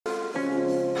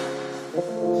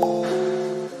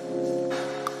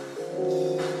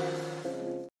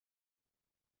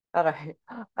Okay.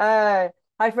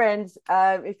 Hi, friends.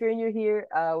 If you're new here,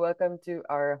 welcome to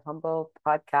our humble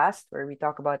podcast where we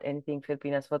talk about anything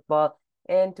Filipinas football.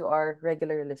 And to our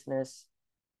regular listeners,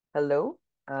 hello.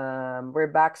 We're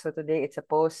back. So today it's a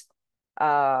post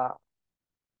uh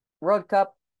World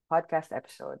Cup podcast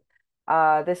episode.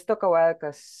 This took a while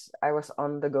because I was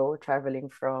on the go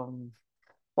traveling from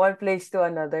one place to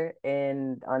another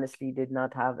and honestly did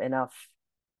not have enough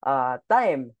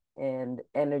time and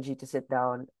energy to sit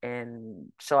down, and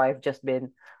so I've just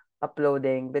been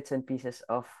uploading bits and pieces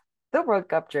of the World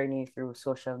Cup journey through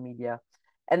social media.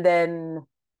 And then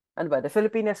ano ba, the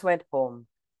Filipinas went home,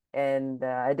 and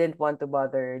I didn't want to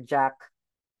bother Jack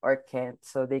or Kent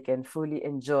so they can fully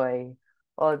enjoy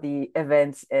all the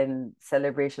events and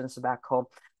celebrations back home.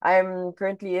 I'm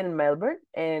currently in Melbourne,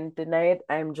 and tonight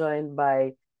I'm joined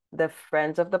by the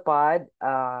friends of the pod,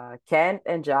 Kent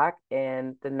and Jack.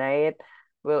 And tonight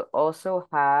we'll also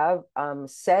have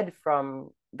Sed from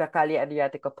the Cali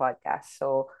Adriatico podcast.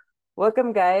 So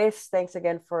welcome, guys. Thanks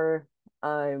again for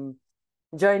um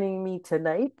joining me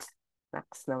tonight.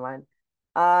 Next naman.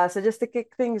 So just to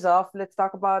kick things off, let's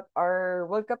talk about our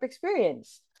World Cup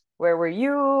experience. Where were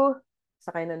you?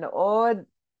 Sa kayo nanood?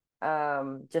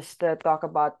 Just to talk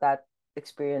about that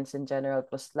experience in general. It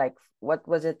was like, what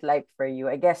was it like for you?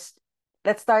 I guess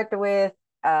let's start with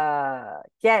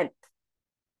Kent.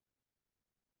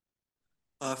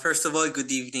 First of all, good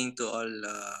evening to all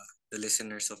the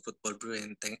listeners of Futbol Brew,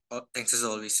 and thanks as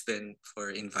always, Ben,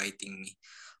 for inviting me.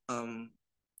 Um,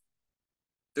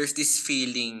 there's this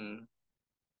feeling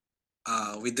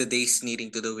with the days needing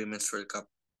to the Women's World Cup,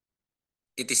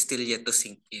 it is still yet to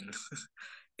sink in.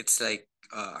 It's like,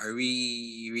 are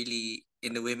we really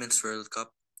in the Women's World Cup?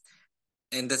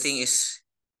 And the thing is,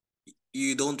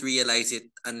 you don't realize it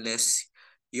unless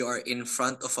you are in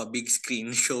front of a big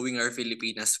screen showing our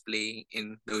Filipinas playing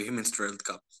in the Women's World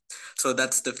Cup. So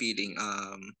that's the feeling.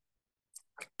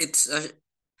 It's a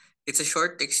it's a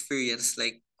short experience,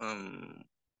 like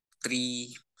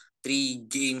three three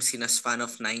games in a span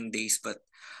of 9 days, but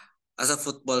as a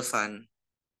football fan,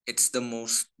 it's the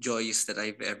most joyous that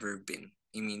I've ever been.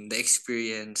 I mean, the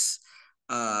experience,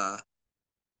 uh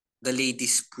the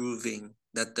ladies proving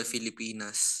that the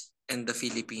Filipinas and the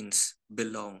Philippines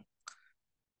belong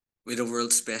with the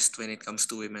world's best when it comes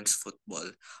to women's football.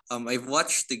 I've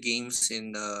watched the games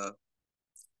in the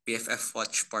PFF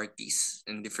watch parties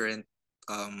in different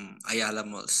Ayala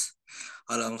malls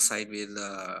alongside with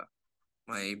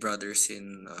my brothers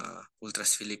in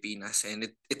Ultras Filipinas, and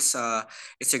it's a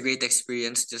great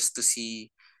experience just to see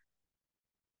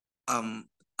um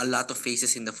a lot of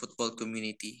faces in the football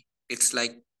community. It's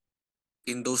like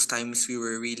in those times we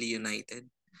were really united.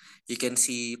 You can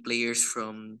see players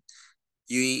from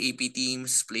UAAP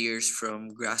teams, players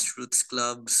from grassroots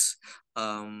clubs,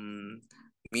 um,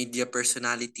 media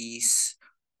personalities,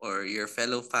 or your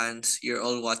fellow fans. You're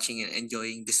all watching and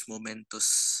enjoying this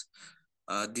momentous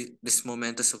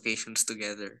occasions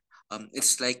together.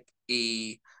 It's like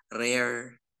a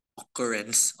rare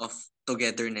occurrence of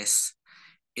togetherness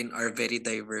in our very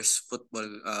diverse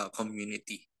football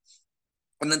community.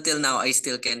 And until now, I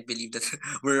still can't believe that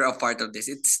we're a part of this.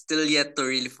 It's still yet to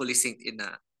really fully sink in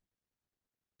na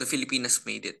the Filipinas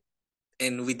made it,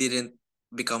 and we didn't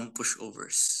become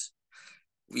pushovers.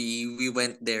 We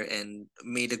went there and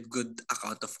made a good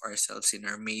account of ourselves in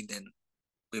our maiden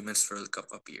Women's World Cup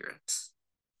appearance.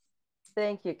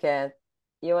 Thank you, Kent.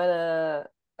 You wanna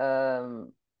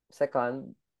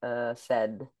second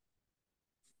Sed?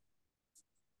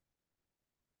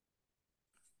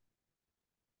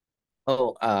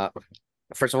 Oh,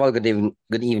 first of all, good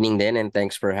evening then, and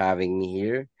thanks for having me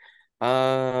here.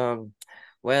 Um,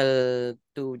 well,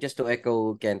 to just to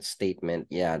echo Kent's statement,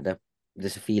 yeah, the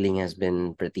this feeling has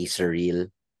been pretty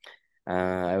surreal.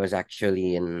 I was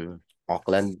actually in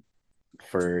Auckland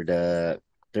for the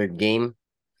third game.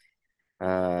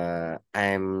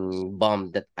 I'm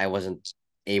bummed that I wasn't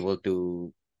able to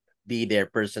be there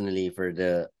personally for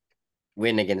the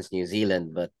win against New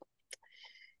Zealand, but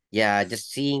yeah, just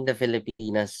seeing the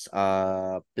Filipinas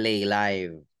play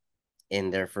live in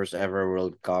their first ever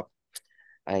World Cup,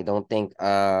 I don't think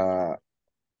I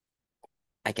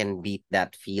can beat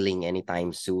that feeling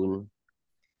anytime soon.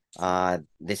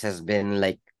 This has been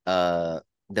like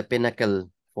the pinnacle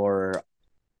for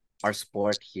our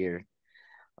sport here.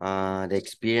 The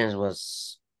experience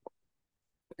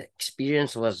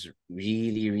was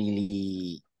really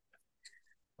really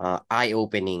eye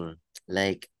opening.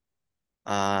 Like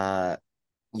uh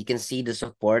you can see the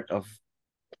support of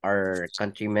our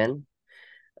countrymen.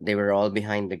 They were all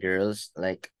behind the girls.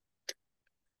 Like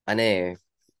ano eh,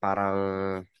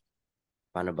 parang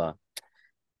paano ba?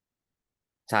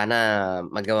 sana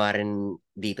magawa rin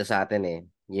dito sa atin eh.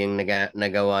 Yung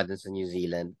nagawa dun sa New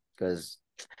Zealand. Because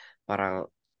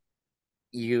parang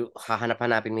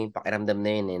hahanap-hanapin mo yung pakiramdam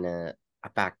na yun eh, na a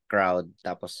packed crowd.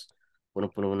 Tapos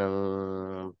punong-puno ng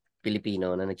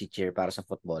Pilipino na nag-cheer para sa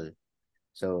football.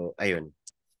 So, ayun.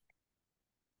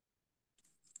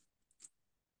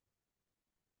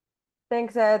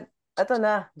 Thanks, Ed. Ito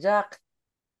na, Jack.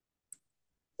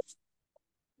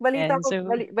 Balita And ko, so,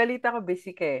 balita ko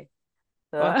busy ka eh.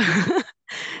 So, wow.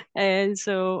 And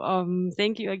so,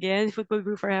 thank you again, Football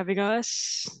Brew, for having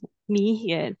us. Me,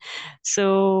 yan.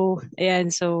 So,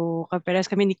 ayan, so, kapares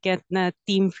kami ni Kent na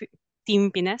Team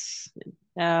Pinas.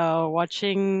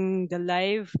 Watching the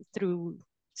live through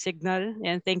Signal.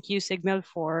 And thank you, Signal,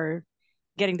 for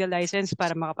getting the license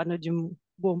para makapanood yung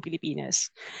buong Pilipinas.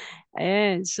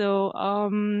 Ayan, so,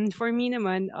 for me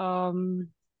naman,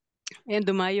 and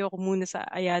dumayo ako muna sa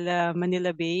Ayala,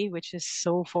 Manila Bay, which is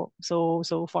so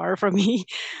far from me.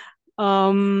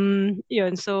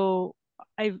 Yun, so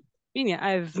I've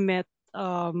I've met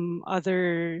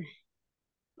other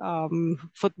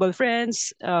football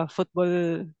friends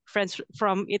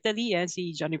from Italy, and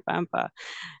si Johnny Pampa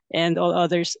and all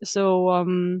others. So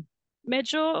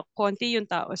medyo konti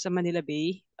yung tao sa Manila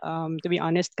Bay, to be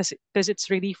honest, kasi because it's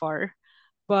really far.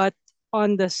 But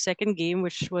on the second game,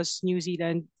 which was New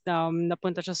Zealand,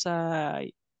 napunta siya sa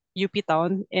UP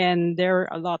Town, and there are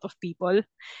a lot of people,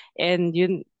 and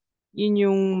yun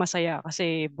yung masaya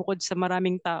kasi bukod sa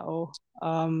maraming tao,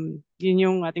 yun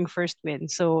yung ating first win.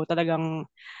 So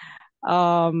talagang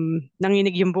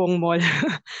nanginig yung buong mall.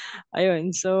 Ayun.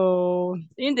 So,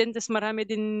 yun din. Tapos marami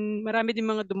din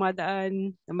mga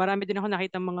dumadaan. Marami din ako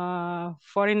nakita mga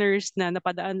foreigners na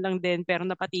napadaan lang din pero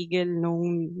napatigil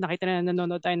nung nakita na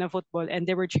nanonood tayo ng football, and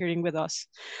they were cheering with us.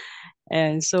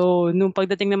 And so, nung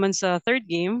pagdating naman sa third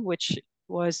game, which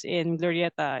was in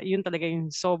Glorieta, yun talaga yung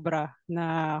sobra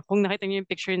na kung nakita niyo yung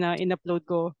picture na in-upload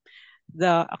ko,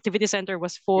 the activity center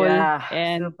was full, yeah,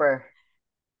 and super.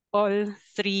 all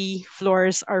three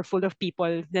floors are full of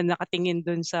people na nakatingin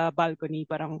dun sa balcony.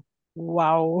 Parang,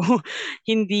 wow,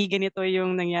 hindi ganito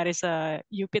yung nangyari sa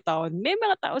UP Town. May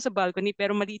mga tao sa balcony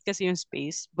pero maliit kasi yung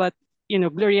space. But,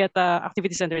 Glorieta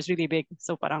Activity Center is really big.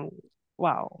 So parang,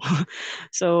 wow.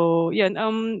 So, yun,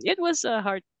 it was a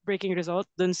heartbreaking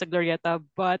result dun sa Glorieta,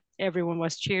 but everyone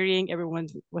was cheering, everyone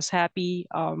was happy.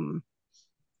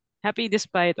 Happy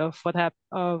despite of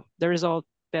the result.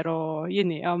 Pero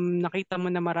yun nakita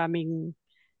mo na maraming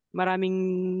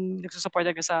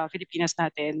nagsusuporta sa Pilipinas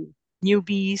natin.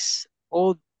 Newbies,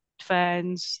 old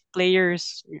fans,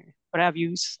 players, what have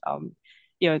yous.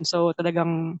 Yun, so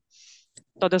talagang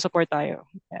todo support tayo.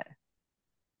 Yeah.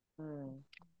 Hmm.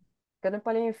 Ganun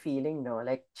pala yung feeling, no?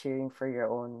 Like cheering for your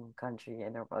own country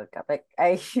in a World Cup. Like,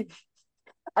 I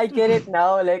get it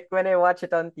now. Like when I watch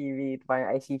it on TV,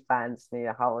 parang I see fans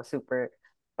nila how super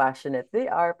passionate they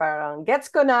are. Parang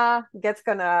gets ko na.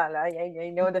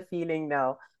 I know the feeling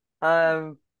now.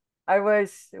 Um, I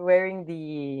was wearing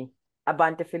the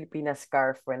Abante Filipinas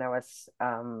scarf when I was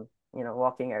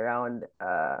walking around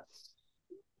uh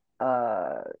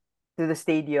to the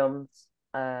stadiums.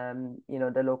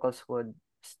 The locals would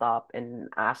stop and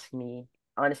ask me,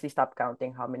 honestly, stop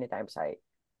counting how many times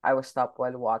I was stopped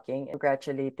while walking and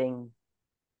congratulating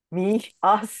me,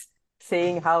 us,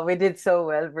 saying how we did so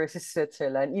well versus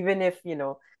Switzerland, even if,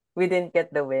 we didn't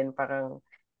get the win. Parang,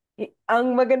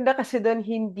 ang maganda kasi doon,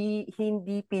 hindi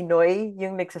Pinoy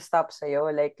yung nagsa-stop sa'yo,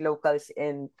 like locals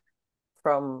and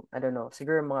from, I don't know,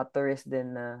 siguro mga tourists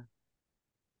din na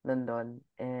nandun.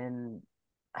 And,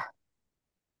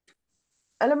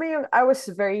 alam mo yung, I was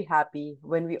very happy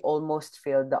when we almost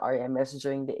failed the RMS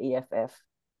during the AFF.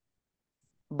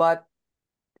 But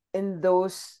in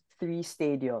those three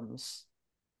stadiums,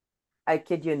 I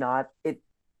kid you not, it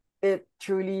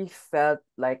truly felt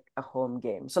like a home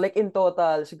game. So like in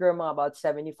total, siguro mga about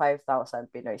 75,000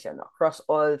 Pinoys yun, across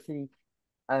all three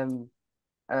um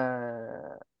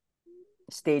uh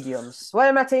stadiums. Well,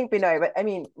 I'm not saying Pinoy, but I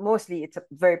mean mostly it's a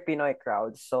very Pinoy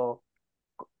crowd. So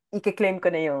i-claim ko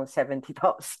na yung 70,000.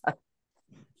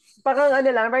 Parang ano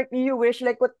lang, right? You wish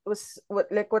like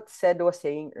what said was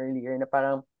saying earlier na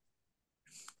parang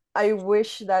I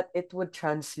wish that it would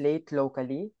translate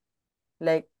locally.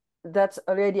 Like that's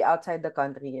already outside the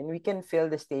country and we can fill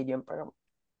the stadium. Parang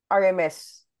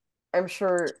RMS. I'm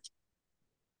sure.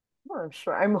 Well, I'm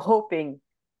sure. I'm hoping,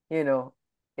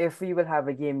 if we will have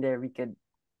a game there, we could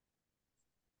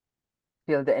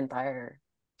fill the entire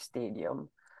stadium.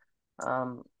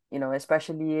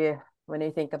 Especially when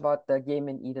I think about the game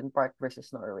in Eden Park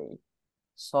versus Norway.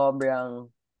 Sobrang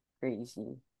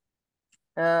crazy.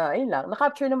 Ayun lang.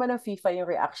 Na-capture naman ng FIFA yung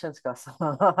reactions ko. So,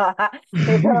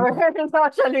 if ever in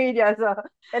social media. So,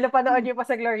 napanood niyo pa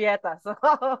sa Glorieta. So,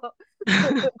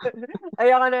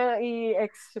 ayoko na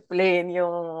i-explain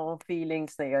yung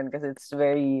feelings na yun kasi it's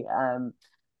very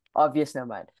obvious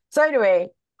naman. So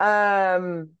anyway,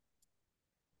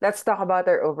 let's talk about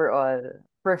our overall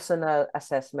personal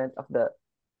assessment of the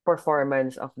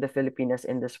performance of the Filipinas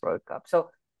in this World Cup. So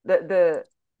the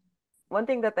one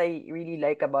thing that I really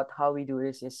like about how we do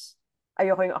this is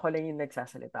ayoko yung ako lang yung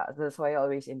nagsasalita. That's why I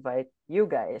always invite you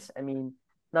guys. I mean,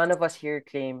 none of us here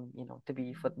claim, to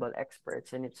be football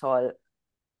experts, and it's all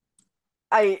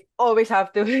I always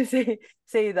have to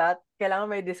say that. Kailangan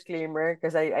may disclaimer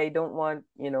because I don't want,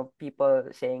 people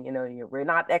saying, we're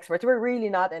not experts. We're really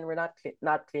not, and we're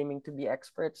not claiming to be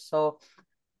experts. So,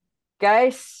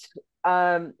 guys,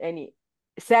 any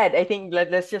said, I think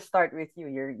let's just start with you.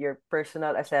 Your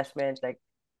personal assessment. Like,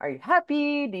 are you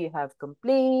happy? Do you have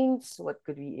complaints? What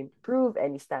could we improve?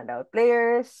 Any standout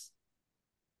players?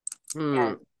 Hmm.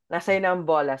 Yan. Nasa na ang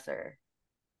bola, sir.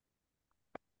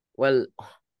 Well,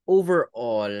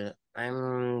 overall,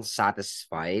 I'm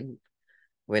satisfied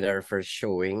with our first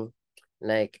showing.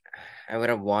 Like, I would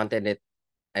have wanted it.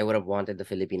 I would have wanted the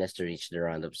Filipinas to reach the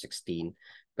round of 16.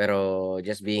 Pero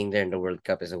just being there in the World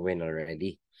Cup is a win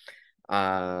already.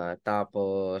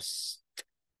 Tapos,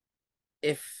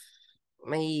 if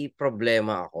may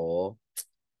problema ako,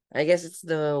 I guess it's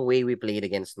the way we played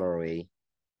against Norway.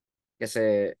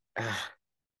 Kasi,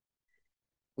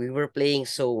 we were playing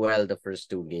so well the first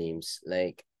two games.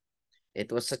 Like,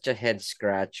 it was such a head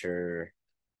scratcher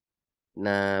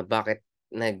na bakit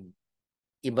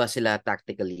nag-iba sila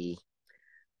tactically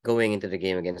going into the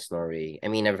game against Norway. I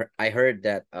mean, I heard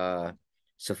that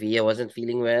Sofia wasn't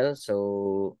feeling well,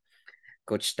 so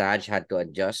Coach Taj had to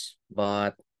adjust,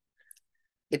 but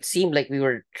it seemed like we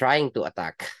were trying to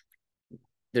attack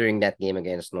during that game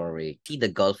against Norway. See the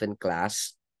gulf in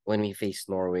class when we faced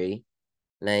Norway,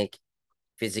 like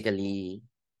physically,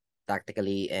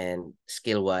 tactically, and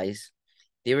skill wise.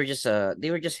 They were just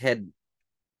head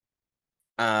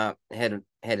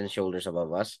and shoulders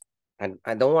above us. And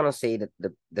I don't want to say that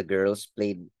the girls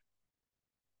played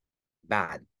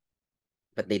bad,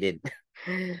 but they did.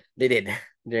 They did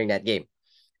during that game.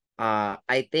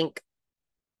 I think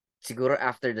siguro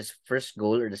after this first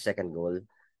goal or the second goal,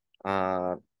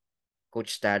 uh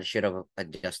Coach Tad should have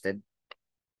adjusted.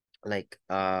 Like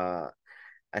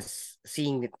as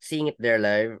seeing it there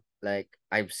live, like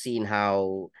I've seen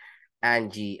how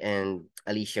Angie and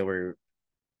Alicia were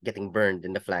getting burned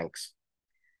in the flanks.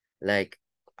 Like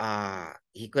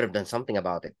he could have done something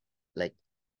about it. Like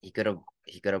he could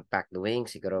have packed the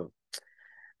wings, he could have,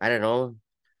 I don't know.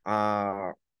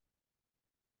 Uh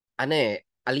ano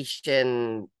Alicia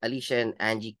and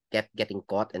Angie kept getting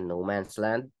caught in no man's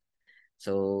land.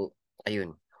 So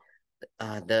ayun.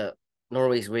 The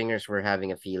Norway's wingers were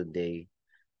having a field day.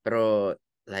 Pero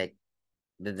like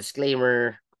the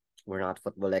disclaimer, we're not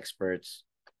football experts.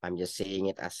 I'm just saying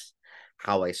it as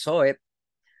how I saw it.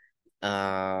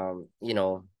 You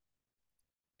know,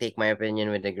 take my opinion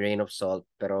with a grain of salt.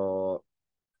 Pero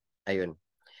ayun.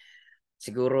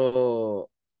 Siguro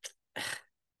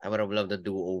I would have loved a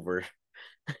do-over.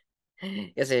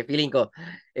 Kasi feeling ko,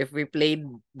 if we played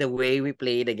the way we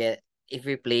played again, if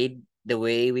we played the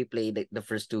way we played the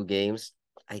first two games,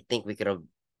 I think we could have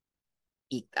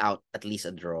eked out at least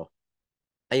a draw.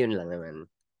 Ayun lang naman.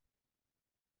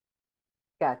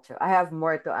 Gotcha. I have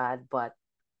more to add, but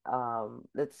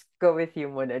let's go with you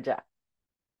muna, Jack.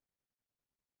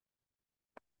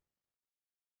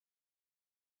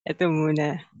 Ito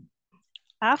muna.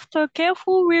 After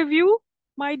careful review,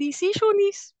 my decision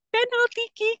is penalty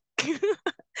kick.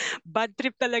 Bad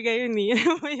trip talaga yun eh.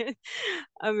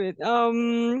 I mean,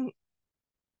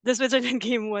 the Switzerland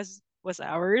game was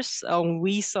ours.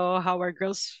 We saw how our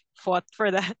girls fought for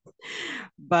that.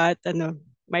 But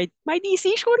my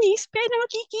decision is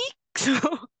penalty kick. So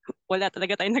wala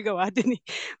talaga tayong nagawa dun eh.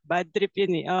 Bad trip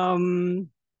yun eh.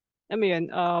 Ano yun,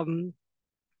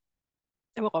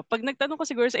 ewan ko, pag nagtanong ko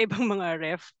siguro sa ibang mga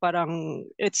ref, parang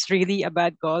it's really a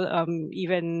bad call.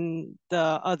 Even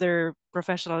the other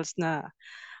professionals na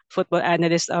football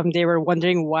analysts, they were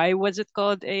wondering why was it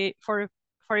called for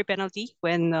a penalty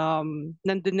when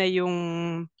nandun na yung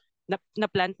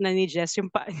na-plant na ni Jess yung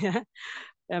paa niya.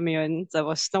 Yun.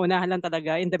 Tapos naunahan lang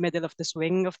talaga in the middle of the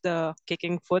swing of the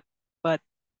kicking foot. But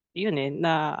yun eh,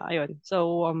 ayun.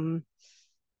 So,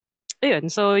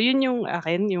 ayun. So, yun yung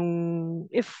akin, yung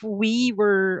if we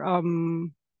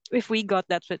got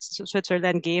that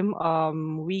Switzerland game,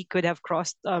 we could have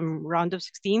crossed round of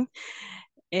 16.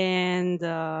 And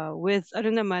with ano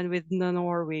naman with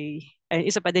Norway,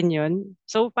 isa pa din 'yon.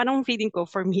 So parang feeling ko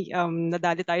for me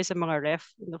nadali tayo sa mga ref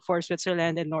for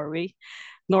Switzerland and Norway.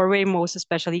 Norway most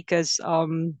especially because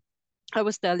I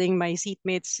was telling my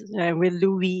seatmates with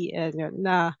Louis and yun,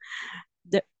 na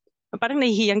the, parang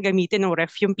nahihiyang gamitin ng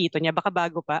ref yung pito niya. Baka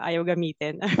bago pa, ayaw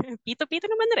gamitin.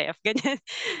 Pito-pito naman ref, ganyan.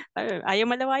 Ayaw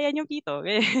malawayan yung pito.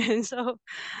 Ganyan. So,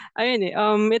 ayun eh,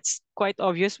 it's quite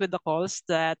obvious with the calls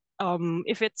that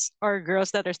if it's our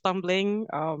girls that are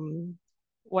stumbling,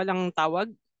 walang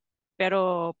tawag.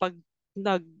 Pero pag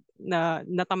nag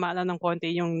natama lang ng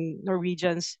konti yung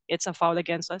Norwegians, it's a foul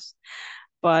against us.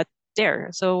 But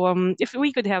there, so if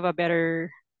we could have a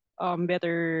better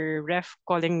ref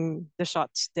calling the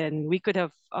shots, then we could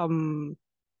have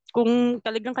kung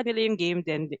talagang kanila yung game,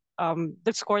 then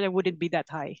the score wouldn't be that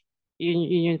high.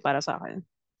 Yun para sa akin.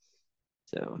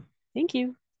 So, thank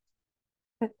you.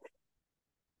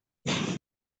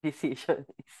 Decision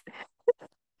is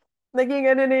naging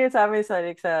ano na yun sa amin sa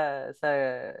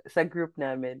sa group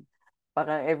namin.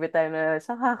 Parang every time na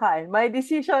sa kakain, my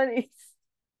decision is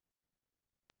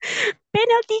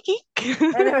Penalty kick.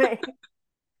 anyway.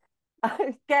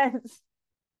 Ken,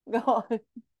 go on.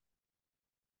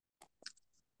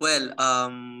 Well,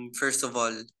 first of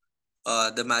all,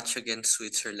 the match against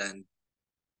Switzerland,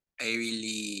 I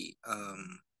really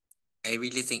I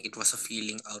really think it was a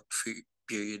feeling out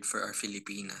period for our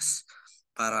Filipinas.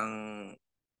 Parang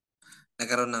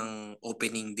nagkaroon ng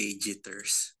opening day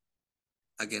jitters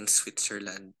against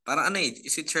Switzerland. Parang ano eh,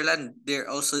 Switzerland, they're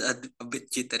also a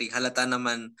bit jittery. Halata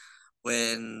naman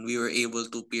when we were able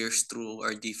to pierce through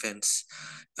our defense.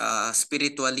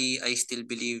 Spiritually, I still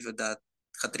believe that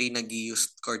Katrina Guiu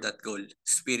scored that goal.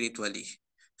 Spiritually.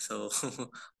 So,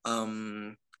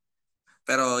 um,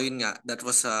 pero yun nga, that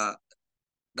was a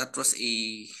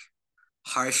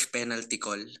harsh penalty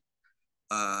call.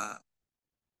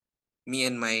 Me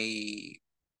and my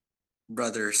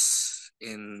brothers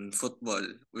in football,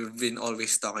 we've been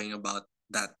always talking about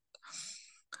that.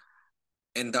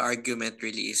 And the argument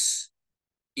really is,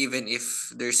 even if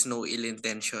there's no ill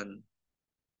intention,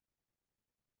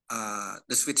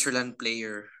 the Switzerland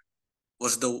player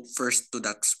was the first to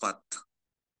that spot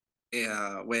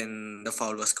when the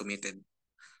foul was committed.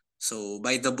 So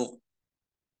by the book,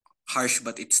 harsh,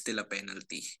 but it's still a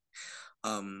penalty.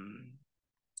 Um,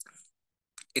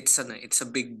 it's a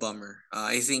big bummer.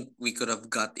 I think we could have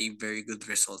got a very good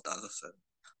result out of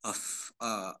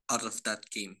that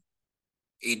game,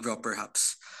 a draw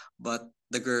perhaps. But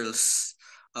the girls,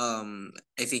 I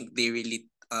think they really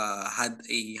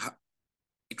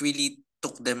it really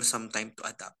took them some time to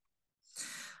adapt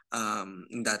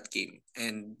in that game,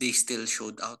 and they still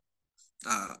showed out.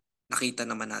 Nakita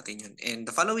naman natin yun. And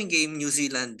the following game, New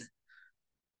Zealand,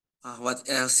 what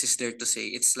else is there to say?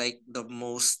 It's like the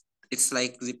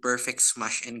perfect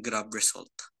smash and grab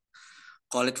result.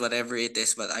 Call it whatever it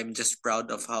is, but I'm just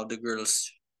proud of how the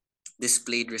girls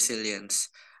displayed resilience.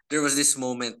 There was this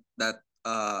moment that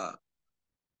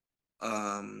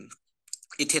um,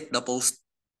 it hit the post,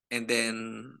 and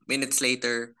then minutes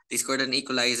later they scored an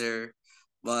equalizer,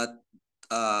 but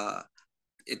uh,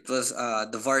 it was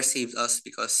the VAR saved us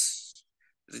because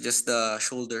just the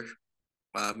shoulder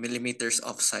millimeters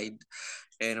offside.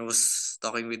 And I was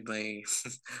talking with my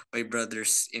my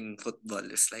brothers in football.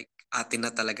 It's like, atin na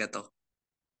talaga to.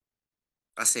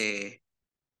 Kasi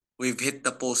we've hit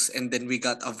the post and then we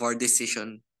got a VAR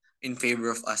decision in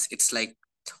favor of us. It's like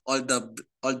all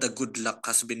the good luck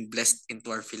has been blessed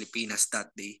into our Filipinas that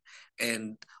day.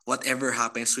 And whatever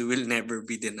happens, we will never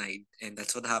be denied. And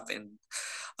that's what happened.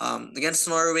 Against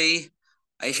Norway,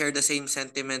 I share the same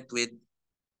sentiment with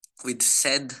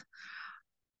said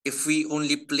if we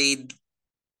only played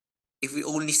if we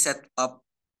only set up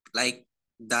like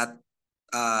that,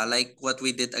 like what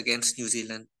we did against New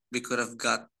Zealand, we could have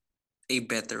got a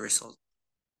better result.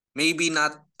 Maybe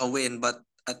not a win, but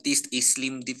at least a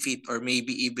slim defeat or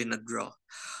maybe even a draw.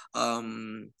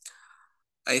 Um,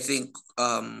 I think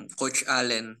Coach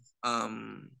Alen,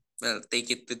 well, take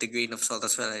it with a grain of salt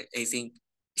as well. I think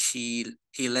he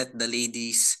let the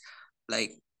ladies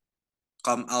like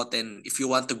come out, and if you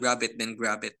want to grab it, then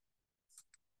grab it.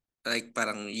 Like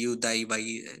parang you die by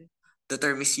the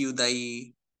term is you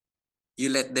die, you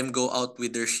let them go out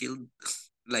with their shield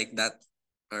like that,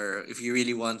 or if you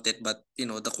really want it. But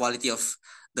the quality of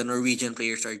the Norwegian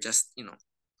players are just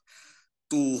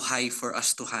too high for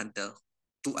us to handle,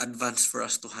 too advanced for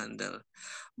us to handle.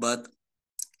 But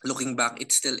looking back,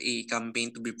 it's still a campaign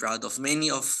to be proud of.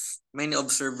 Many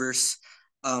observers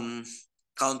um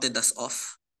counted us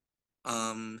off.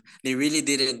 They really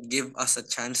didn't give us a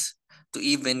chance to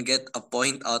even get a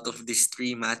point out of these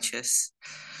 3 matches.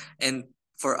 And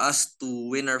for us to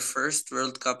win our first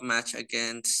World Cup match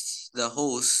against the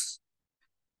host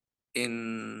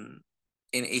in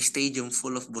in a stadium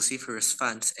full of vociferous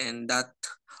fans, and that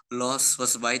loss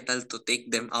was vital to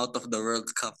take them out of the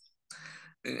World Cup.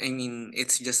 I mean,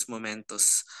 it's just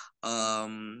momentous.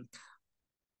 Um,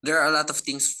 there are a lot of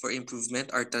things for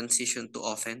improvement. Our transition to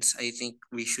offense, I think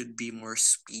we should be more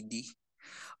speedy.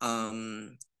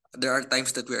 Um, there are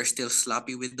times that we are still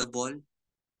sloppy with the ball.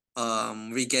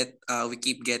 We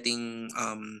keep getting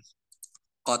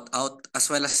caught out, as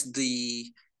well as the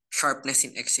sharpness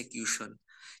in execution.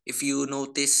 If you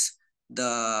notice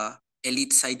the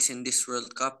elite sides in this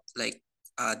World Cup, like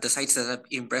the sides that have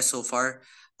impressed so far,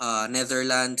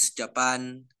 Netherlands,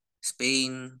 Japan,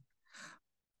 Spain,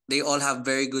 they all have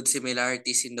very good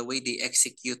similarities in the way they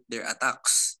execute their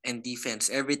attacks and defense.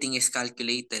 Everything is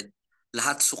calculated.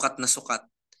 Lahat sukat na sukat.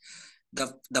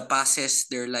 The passes,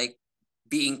 they're like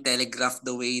being telegraphed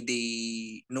the way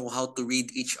they know how to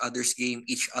read each other's game,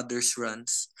 each other's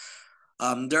runs.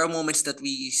 There are moments that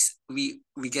we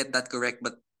get that correct,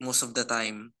 but most of the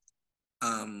time,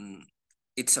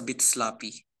 it's a bit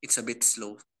sloppy. It's a bit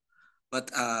slow.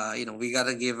 But we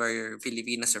gotta give our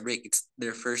Filipinas a break. It's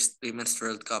their first Women's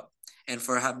World Cup, and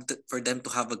for them to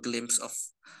have a glimpse of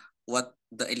what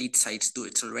the elite sides do,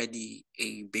 it's already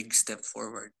a big step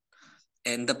forward.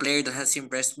 And the player that has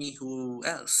impressed me, who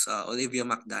else? Olivia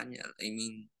McDaniel. I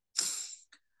mean,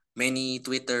 many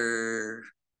Twitter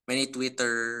many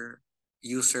Twitter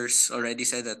users already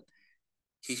said that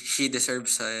she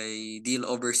deserves a deal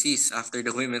overseas after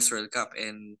the Women's World Cup,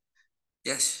 and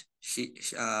yes, she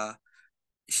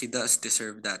does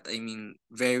deserve that. I mean,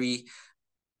 very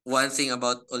one thing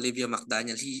about Olivia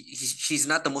McDaniel, she's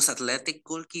not the most athletic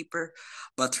goalkeeper,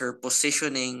 but her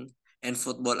positioning and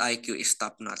football IQ is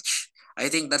top notch. I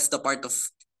think that's the part of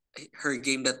her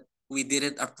game that we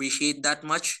didn't appreciate that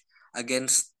much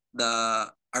against the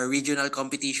our regional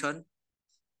competition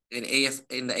in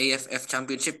the AFF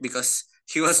Championship, because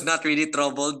she was not really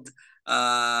troubled.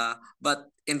 But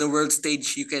in the world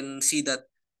stage, you can see that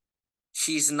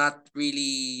she's not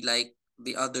really like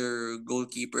the other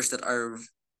goalkeepers that are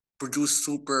produce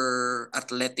super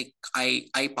athletic eye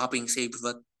popping saves,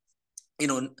 but you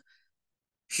know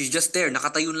she's just there,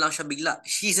 nakatayon lang siya bigla.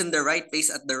 She's in the right place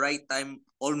at the right time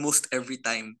almost every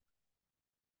time.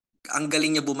 Ang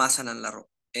galing niya bumasa ng laro.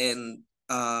 And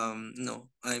no,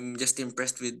 I'm just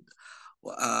impressed with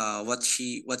what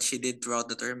she did throughout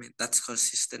the tournament. That's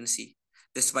consistency.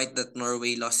 Despite that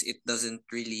Norway loss, it doesn't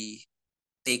really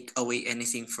take away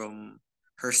anything from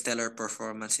her stellar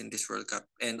performance in this World Cup.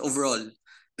 And overall,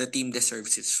 the team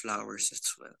deserves its flowers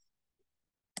as well.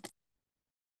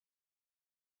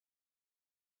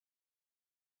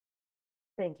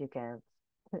 Thank you, Kev.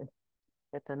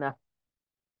 Ito na.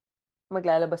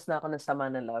 Maglalabas na ako ng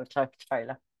sama ng loob. Char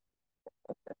lang.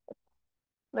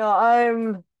 No,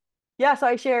 yeah, so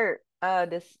I share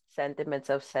this sentiments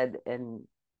I've said and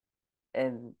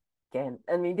again,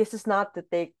 I mean, this is not to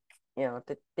take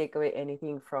away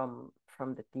anything from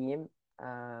the team.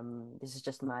 This is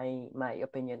just my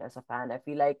opinion as a fan. I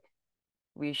feel like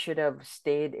we should have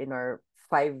stayed in our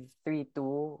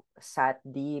 5-3-2, sat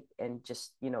deep and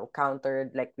just,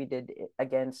 countered like we did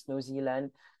against New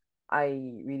Zealand.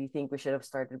 I really think we should have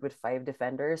started with 5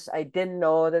 defenders. I didn't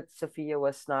know that Sophia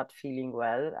was not feeling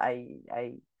well. I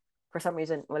for some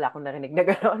reason wala akong narinig na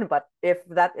gano'n, but if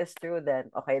that is true,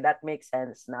 then okay, that makes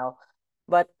sense now.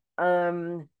 But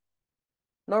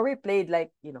Norway played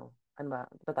like, ano ba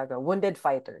tawag, wounded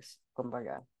fighters,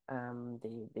 kumbaga.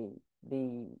 They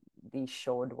they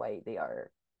showed why they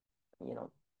are,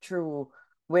 true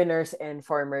winners and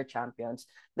former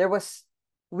champions. There was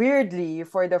weirdly,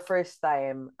 for the first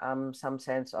time, some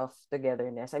sense of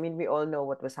togetherness. I mean, we all know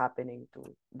what was happening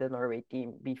to the Norway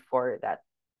team before that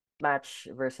match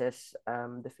versus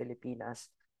the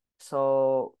Filipinas.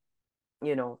 So,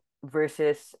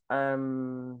 versus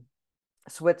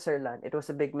Switzerland, it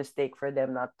was a big mistake for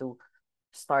them not to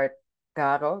start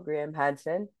Graham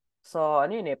Hansen. So,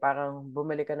 ano yun parang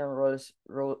bumili ka ng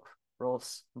bulol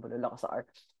ako sa R.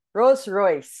 Rolls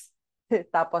Royce.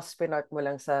 Tapos pinark mo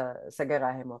lang sa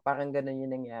garahe mo. Parang ganun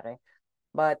yung nangyari.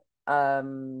 But I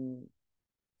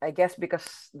guess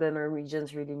because the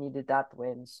Norwegians really needed that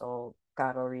win, so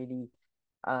Caro really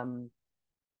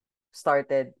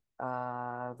started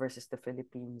versus the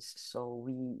Philippines. So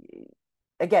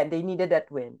they needed that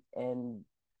win, and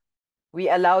we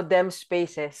allowed them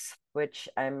spaces, which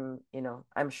I'm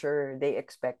sure they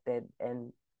expected,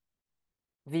 and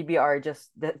VBR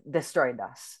just destroyed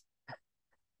us.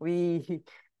 We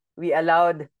we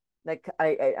allowed, like,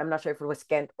 I'm not sure if it was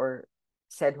Kent or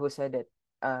said who said it.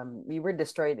 We were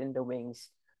destroyed in the wings.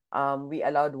 We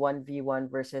allowed 1v1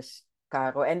 versus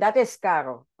Caro, and that is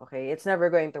Caro. Okay, it's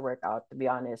never going to work out, to be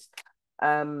honest.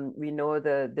 We know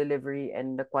the delivery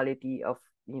and the quality of,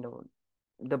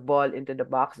 the ball into the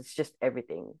box. It's just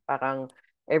everything. Parang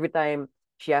every time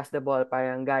she has the ball,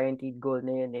 parang guaranteed goal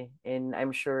na yun eh. And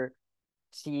I'm sure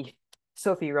si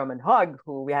Sophie Roman Hogg,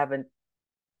 who we haven't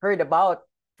heard about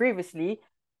previously,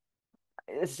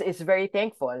 is very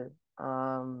thankful.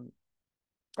 And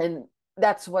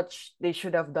that's what they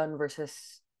should have done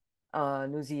versus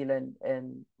New Zealand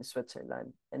and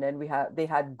Switzerland. And then they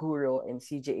had Guro and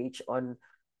CJH on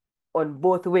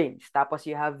both wings. Tapos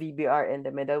you have VBR in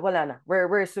the middle. Wala na.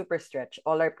 We're super stretched.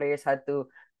 All our players had to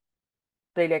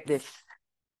play like this.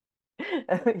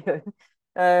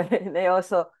 And I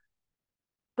also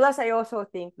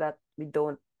think that we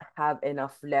don't have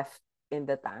enough left in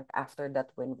the tank after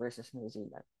that win versus New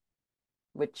Zealand,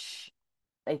 which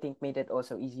I think made it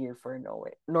also easier for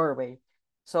Norway.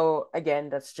 So again,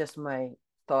 that's just my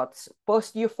thoughts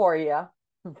post euphoria.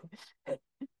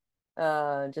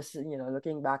 Just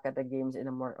looking back at the games in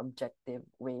a more objective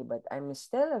way, but I'm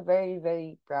still a very,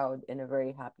 very proud and a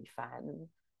very happy fan.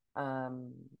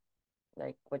 Um,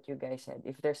 like what you guys said,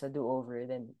 if there's a do-over,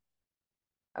 then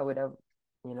I would have,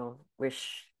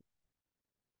 wished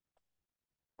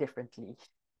differently.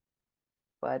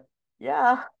 But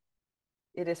yeah,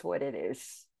 it is what it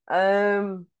is.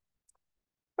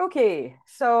 Okay,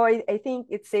 so I think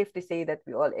it's safe to say that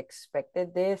we all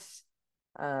expected this.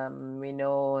 We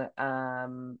know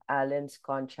Alan's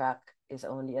contract is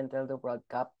only until the World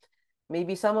Cup.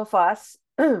 Maybe some of us,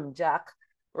 Jack,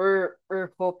 we're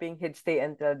hoping he'd stay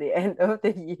until the end of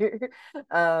the year.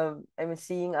 I'm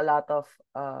seeing a lot of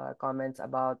comments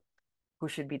about who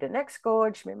should be the next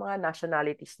coach. May mga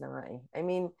nationalities na nga eh. I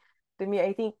mean, to me,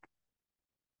 I think,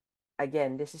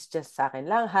 again, this is just sa akin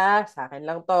lang ha, sa akin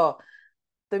lang to.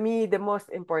 To me, the most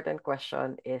important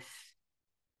question is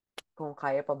kung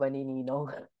kaya pa ba ni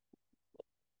Ninong.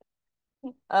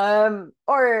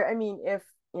 Or I mean, if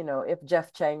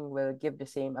Jeff Cheng will give the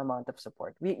same amount of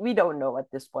support. We don't know at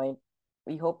this point.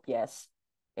 We hope yes.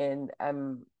 And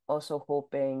I'm also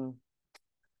hoping,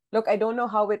 look, I don't know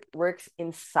how it works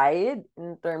inside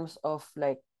in terms of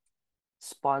like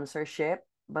sponsorship,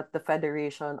 but the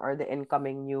federation or the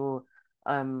incoming new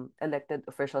elected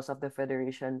officials of the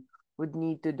federation would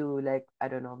need to do, like, I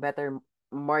don't know, better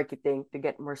marketing to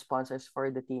get more sponsors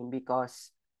for the team, because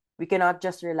we cannot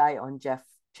just rely on Jeff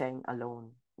Cheng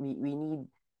alone. We need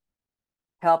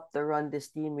help to run this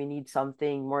team. We need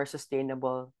something more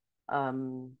sustainable,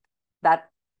 that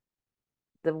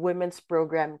the women's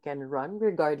program can run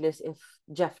regardless if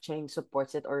Jeff Cheng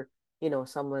supports it or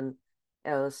someone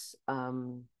else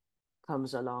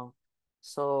comes along.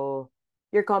 So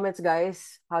your comments,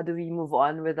 guys. How do we move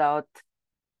on without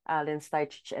Alen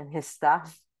Stajcic and his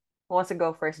staff? Who wants to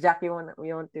go first? Jacq, we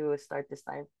want to start this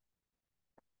time.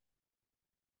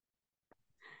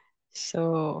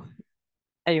 So,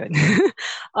 ayun.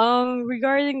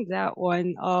 Regarding that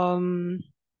one,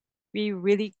 we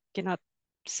really cannot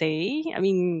say. I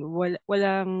mean,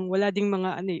 wala ding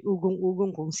mga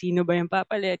ugong-ugong kung sino ba yung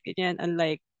papalit, ganyan.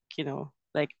 Unlike,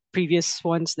 like previous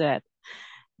ones that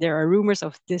there are rumors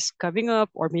of this coming up,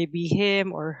 or maybe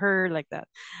him or her, like that.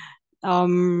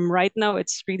 Right now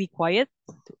it's really quiet.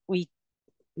 We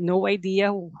no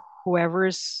idea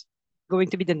whoever's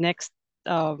going to be the next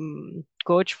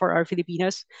coach for our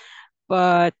Filipinas.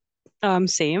 But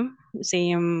same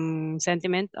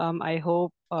sentiment. I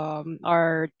hope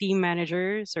our team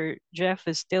manager, Sir Jeff,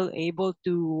 is still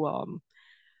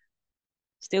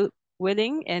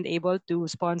willing and able to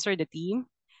sponsor the team.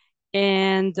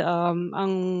 And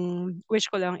ang wish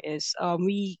ko lang is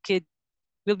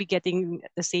we'll be getting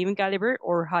the same caliber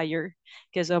or higher,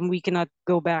 because we cannot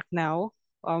go back now.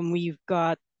 We've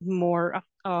got more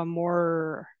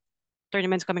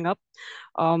tournaments coming up.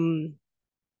 Um,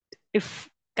 if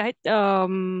kahit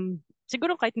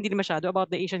siguro kahit hindi na masyado about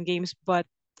the Asian Games, but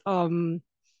um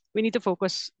we need to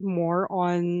focus more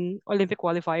on Olympic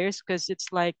qualifiers, because it's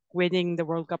like winning the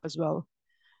World Cup as well.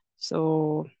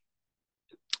 So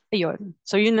ayun.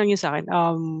 So yun lang yung sa akin.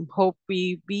 Hope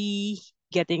we be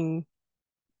getting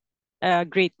a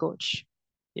great coach.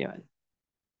 Yun.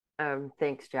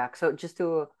 Thanks, Jack. So just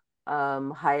to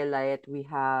highlight, we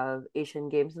have Asian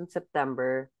Games in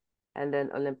September and then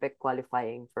Olympic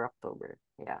qualifying for October.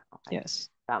 Yeah, okay. Yes.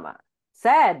 Tama.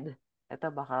 Sad!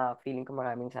 Ito baka feeling ko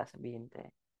maraming sasabihin to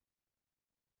eh.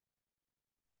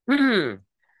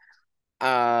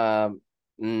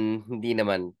 Hindi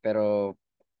naman. Pero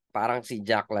parang si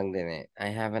Jack lang din eh.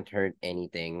 I haven't heard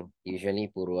anything.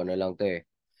 Usually, puro ano lang to eh.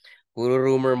 Puro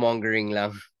rumor mongering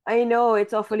lang. I know,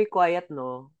 it's awfully quiet,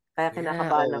 no? Kaya Yeah,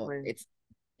 kinakabahan ako oh, eh.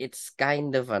 it's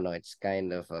kind of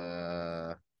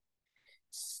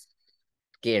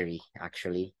scary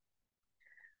actually.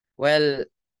 Well,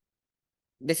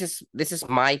 this is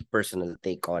my personal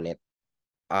take on it.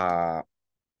 Uh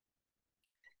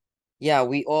yeah,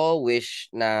 we all wish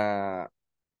na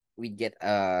we'd get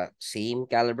a same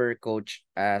caliber coach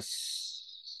as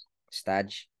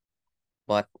Staj,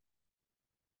 but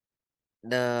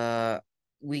the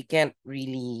we can't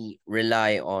really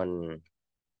rely on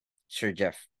Sir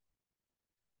Jeff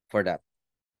for that.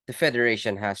 The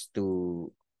federation has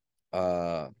to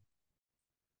uh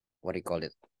what do you call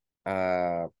it?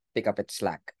 Pick up its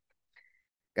slack.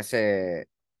 Kasi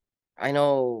I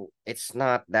know it's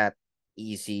not that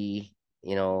easy,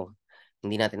 you know.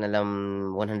 Hindi natin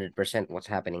alam 100%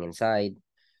 what's happening inside.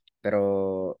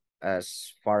 Pero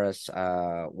as far as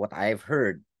what I've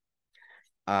heard,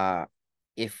 uh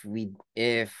if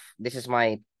this is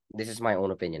my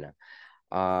own opinion.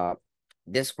 Uh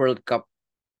this World Cup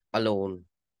alone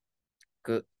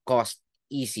could cost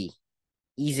easily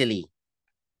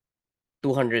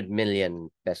 200 million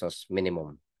pesos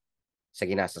minimum sa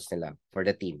ginastos nila for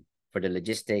the team, for the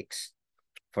logistics,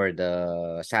 for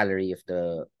the salary of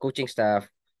the coaching staff,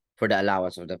 for the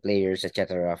allowance of the players,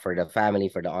 etc., for the family,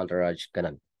 for the entourage,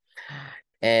 ganun.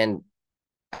 And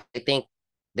I think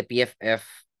the PFF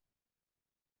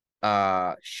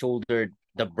shouldered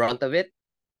the brunt of it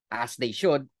as they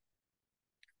should,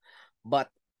 but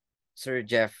Sir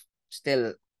Jeff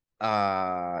still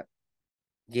uh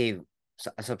gave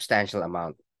a substantial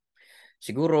amount.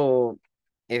 Siguro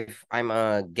if I'm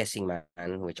a guessing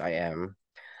man, which I am,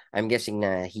 I'm guessing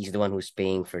na he's the one who's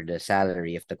paying for the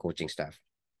salary of the coaching staff.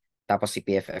 Tapos si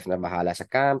PFF na bahala sa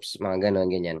camps, mga ganon,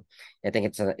 ganyan. I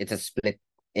think it's a split.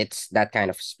 It's that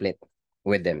kind of split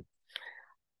with them.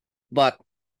 But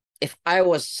if I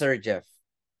was Sir Jeff,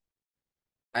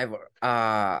 I've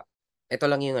ito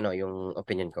lang yung yung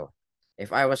opinion ko.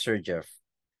 If I was Sir Jeff,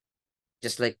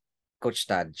 just like Coach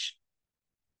Taj,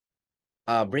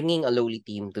 bringing a lowly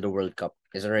team to the World Cup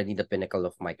is already the pinnacle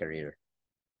of my career.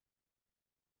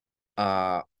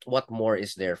 What more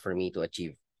is there for me to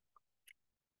achieve?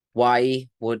 Why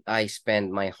would I spend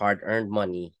my hard-earned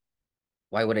money?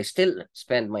 Why would I still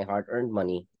spend my hard-earned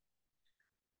money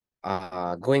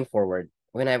going forward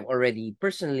when I've already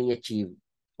personally achieved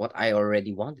what I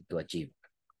already wanted to achieve?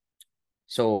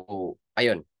 So,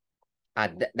 ayun.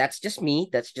 That's just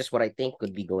me. That's just what I think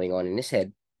could be going on in his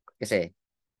head. Kasi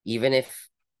even if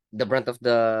the brunt of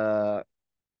the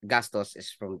gastos is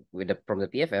from the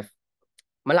PFF,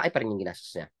 malaki pa rin yung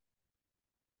ginastos niya.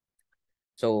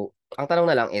 So, ang tanong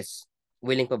na lang is,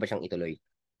 willing pa ba siyang ituloy?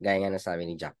 Gaya nga ng sabi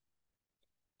ni Jacq.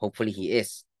 Hopefully he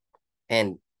is.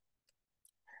 And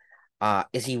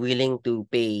is he willing to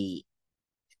pay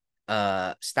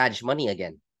Staj money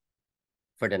again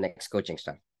for the next coaching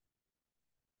staff?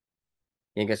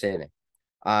 Yun kasi yun eh.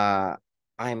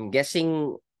 I'm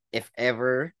guessing if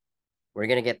ever we're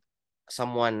gonna get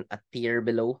someone a tier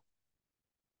below,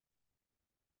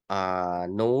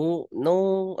 no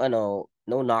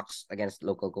knocks against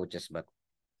local coaches, but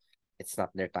it's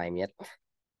not their time yet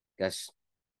because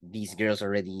these girls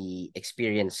already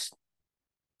experienced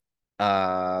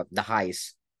the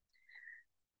highs.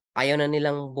 Ayaw na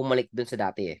nilang bumalik dun sa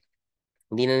dati eh.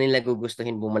 Hindi na nila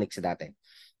gugustuhin bumalik sa dati.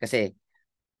 Kasi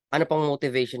ano pang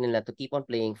motivation nila to keep on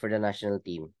playing for the national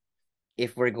team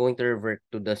if we're going to revert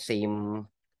to the same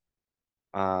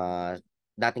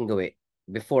dating gawi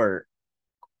before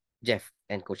Jeff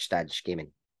and Coach Taj came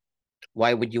in?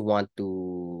 Why would you want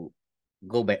to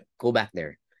go back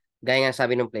there? Gaya nga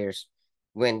sabi ng players,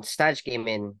 when Taj came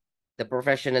in, the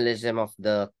professionalism of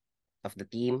the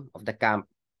team, of the camp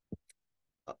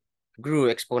grew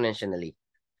exponentially.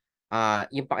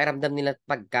 Yung pakiramdam nila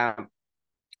pag camp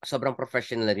sobrang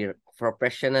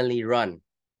professionally run.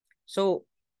 So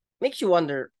makes you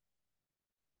wonder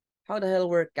how the hell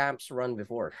were camps run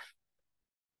before?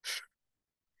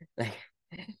 Like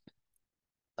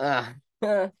ah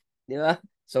di ba?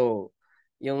 So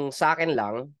yung sa akin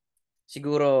lang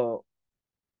siguro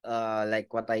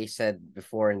like what I said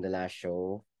before in the last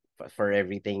show, for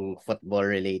everything football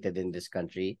related in this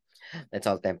country, let's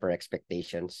all temper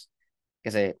expectations.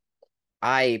 Kasi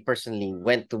I personally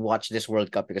went to watch this World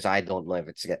Cup because I don't know if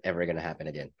it's ever gonna happen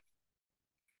again.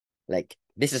 Like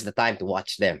this is the time to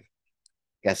watch them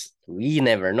because we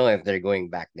never know if they're going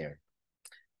back there.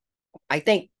 I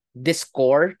think the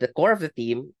core of the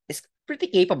team, is pretty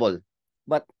capable,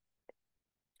 but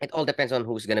it all depends on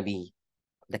who's gonna be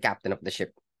the captain of the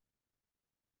ship.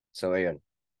 So ayun.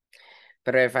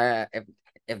 Pero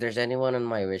if there's anyone on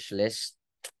my wish list,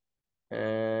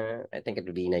 I think it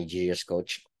would be Nigeria's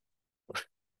coach.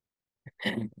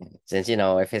 Since,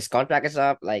 if his contract is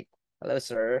up, like, hello,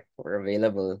 sir, we're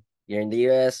available. You're in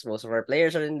the US. Most of our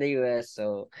players are in the US.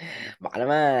 So, baka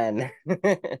naman.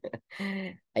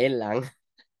 Ayun lang.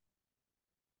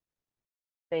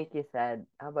 Thank you, Sad.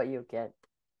 How about you, Kent?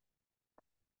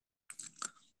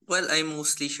 Well, I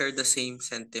mostly share the same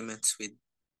sentiments with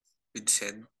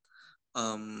said.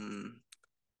 Um,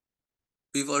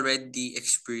 we've already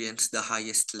experienced the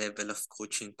highest level of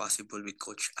coaching possible with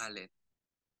Coach Alen,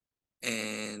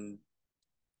 and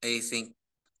I think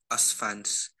as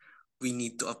fans, we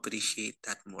need to appreciate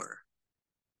that more.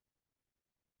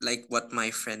 Like what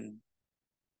my friend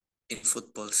in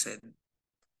football said,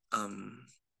 um,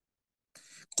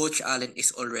 Coach Allen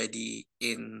is already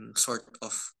in sort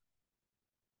of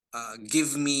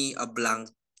give me a blank,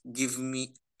 give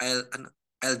me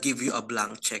I'll give you a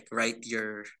blank check. Write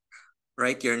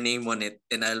your name on it,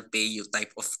 and I'll pay you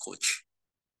type of coach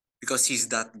because he's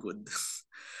that good.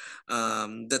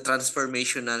 The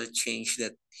transformational change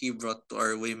that he brought to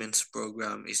our women's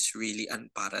program is really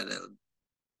unparalleled.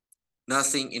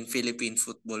 Nothing in Philippine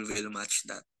football will match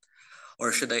that. Or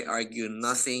should I argue,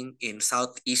 nothing in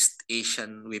Southeast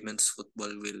Asian women's football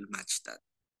will match that.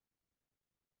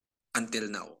 Until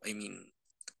now. I mean,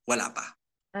 wala pa.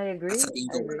 I At sa agree. tingin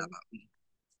I ko, wala agree. pa.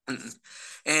 Mm-mm.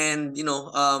 And,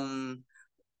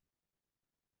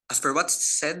 as per what's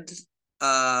said,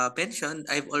 mentioned,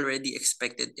 I've already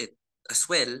expected it as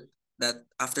well that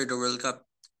after the World Cup,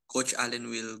 Coach Allen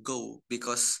will go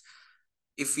because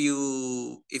if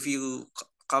you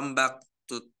come back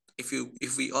to if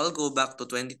we all go back to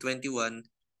 2021,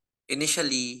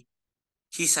 initially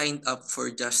he signed up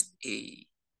for just a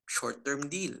short-term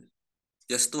deal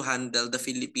just to handle the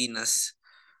Filipinas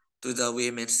to the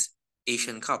Women's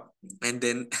Asian Cup. And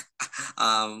then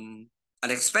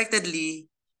unexpectedly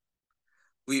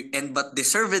but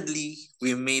deservedly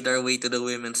we made our way to the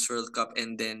Women's World Cup,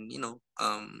 and then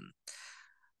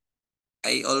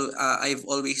I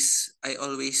always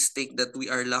think that we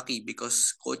are lucky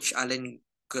because Coach Allen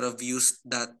could have used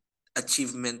that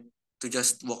achievement to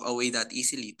just walk away that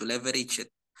easily to leverage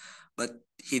it, but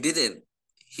he didn't.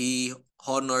 He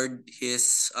honored he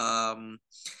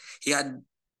had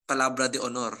palabra de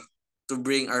honor to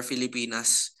bring our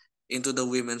Filipinas into the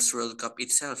Women's World Cup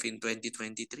itself in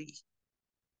 2023.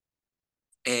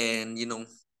 And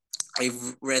I've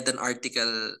read an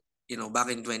article back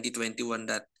in 2021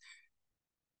 that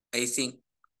I think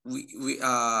we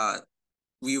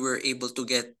were able to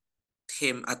get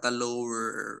him at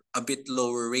a bit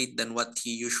lower rate than what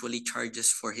he usually charges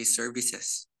for his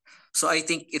services. So I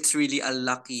think it's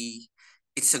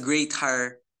a great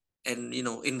hire, and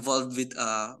involved with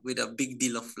a big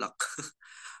deal of luck.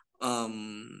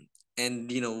 um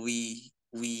and we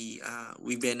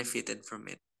benefited from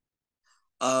it.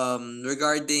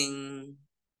 Regarding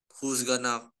who's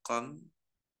gonna come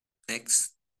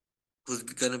next, who's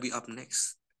gonna be up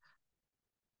next,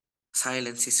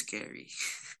 silence is scary.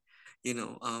 you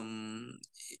know um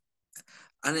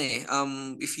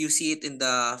if you see it in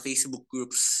the Facebook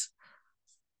groups,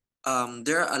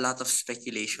 there are a lot of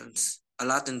speculations, a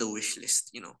lot in the wish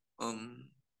list,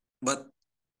 but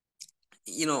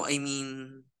I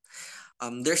mean,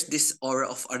 there's this aura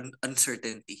of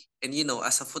uncertainty, and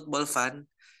as a football fan,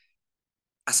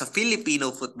 as a Filipino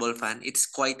football fan, it's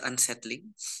quite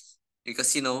unsettling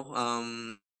because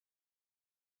in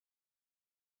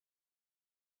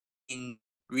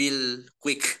real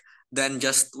quick than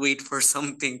just wait for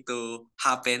something to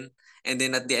happen, and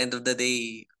then at the end of the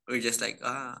day we're just like,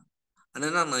 ano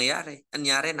na nangyari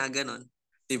na ganun,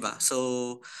 'di ba?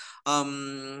 So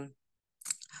um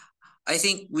I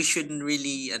think we shouldn't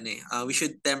really we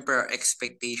should temper our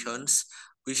expectations.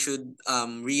 We should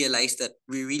realize that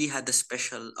we really had a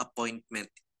special appointment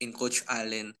in Coach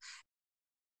Allen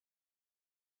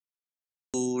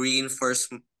to reinforce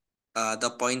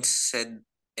the points said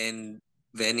and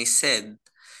Venice said.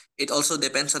 It also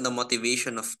depends on the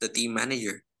motivation of the team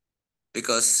manager,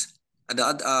 because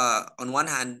on one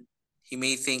hand he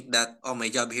may think that, oh, my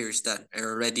job here is done. I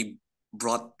already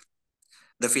brought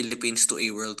the Philippines to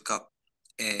a World Cup,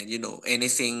 and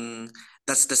anything,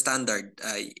 that's the standard.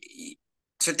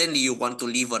 Certainly you want to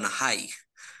live on a high,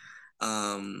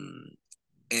 um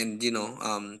and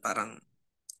parang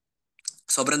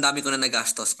sobrang dami ko na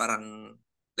nagastos, parang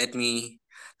let me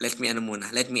let me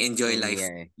enjoy life.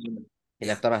 Yeah. He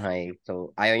Yeah. left on a high.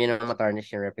 So, ayaw niya na matarnish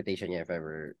yung reputation niya if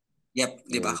ever Yep,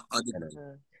 'di ba? yung ganun.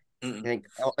 Uh, Mm.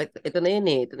 Like, ito na yun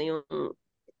eh. Ito na yung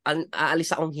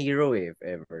aalis akong hero eh, if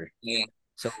ever. Yeah.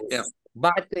 So, Yeah.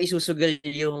 bakit ko isusugal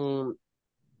yung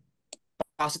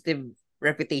positive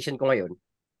reputation ko ngayon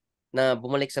na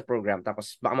bumalik sa program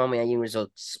tapos baka mamaya yung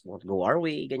results won't go our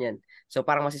way, ganyan. So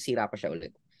parang masisira pa siya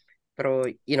ulit. Pero,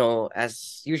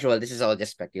 as usual, this is all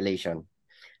just speculation.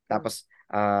 Tapos,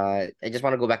 I just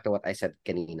want to go back to what I said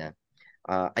kanina.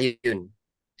 Ayun.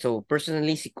 So,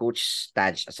 personally, si Coach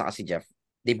Taj at saka si Jeff,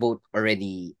 they both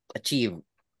already achieved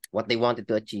what they wanted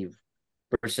to achieve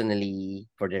personally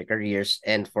for their careers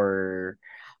and for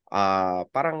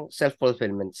parang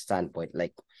self-fulfillment standpoint.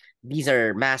 Like, these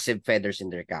are massive feathers in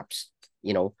their caps.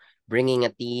 Bringing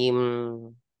a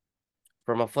team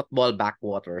from a football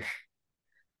backwater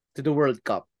to the World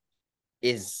Cup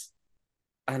is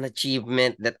an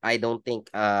achievement that I don't think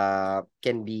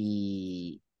can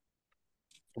be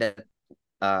that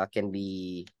can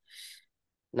be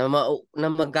na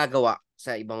magagawa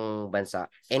sa ibang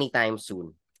bansa anytime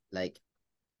soon. Like,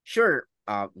 sure,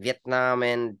 Vietnam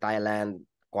and Thailand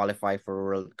qualify for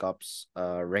World Cups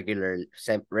regularly,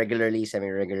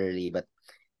 semi-regularly, but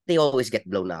they always get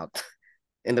blown out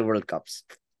in the World Cups.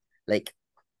 Like,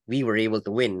 we were able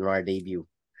to win in our debut.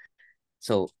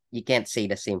 So, you can't say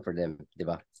the same for them, di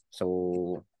ba?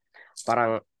 So,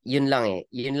 parang yun lang eh.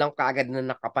 Yun lang kaagad na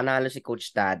nakapanalo si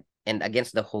Coach Tad and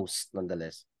against the host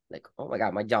nonetheless. Like, oh my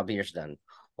God, my job here's done.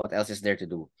 What else is there to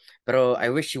do? Pero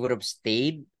I wish he would have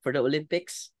stayed for the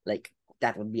Olympics. Like,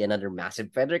 that would be another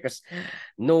massive feather because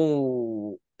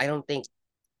no, I don't think,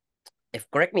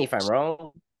 correct me if I'm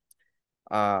wrong,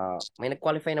 may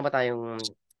nag-qualify na ba tayong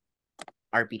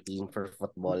RP team for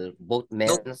football, both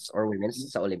Nope. men's or women's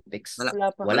sa Olympics? Wala.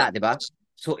 Wala pa. Wala, di ba?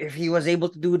 So if he was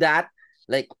able to do that,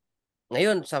 like,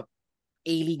 ngayon sa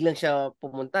A-League lang siya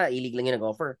pumunta, A-League lang yung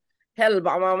nag-offer. Hell,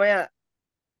 baka mamaya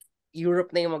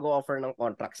Europe na yung mag-offer ng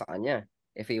contract sa kanya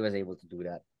if he was able to do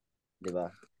that. Di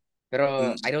ba?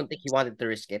 Pero I don't think he wanted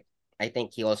to risk it. I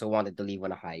think he also wanted to leave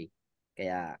on a high.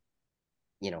 Kaya,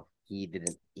 he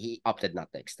opted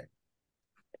not to extend.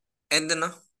 And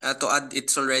to add,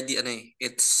 it's already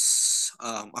it's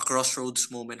a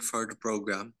crossroads moment for the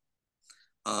program.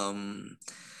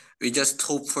 We just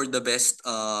hope for the best.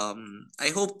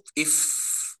 I hope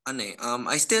if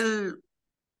I still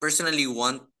personally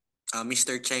want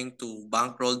Mr. Cheng to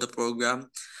bankroll the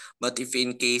program, but if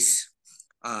in case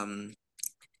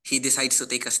he decides to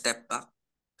take a step back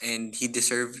and he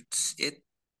deserves it,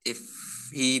 if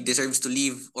he deserves to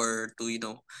leave or to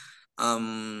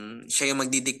siya yung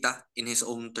magdidikta in his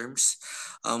own terms,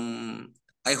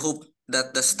 I hope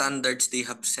that the standards they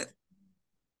have set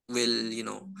will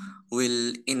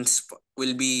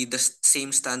will be the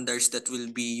same standards that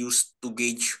will be used to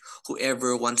gauge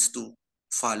whoever wants to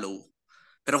follow.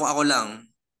 Pero kung ako lang,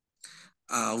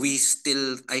 I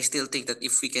still think that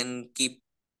if we can keep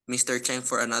Mr. Cheng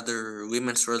for another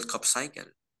Women's World Cup cycle,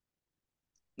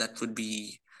 that would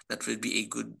be a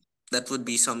good, that would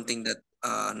be something that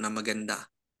na maganda.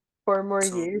 4 more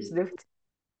So years, dude.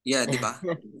 yeah, di ba?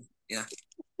 Yeah.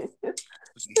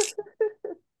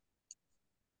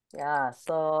 Yeah,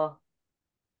 so,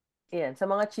 yan. Sa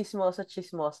mga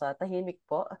chismosa, tahimik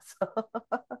po. So,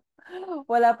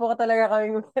 wala po talaga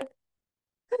kaming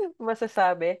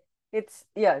masasabi. It's,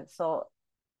 yan. So,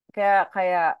 kaya,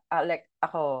 like,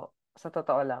 ako, sa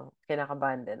totoo lang,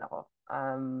 kinakabahan din ako.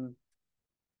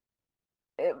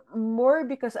 More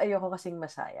because ayoko kasing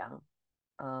masayang.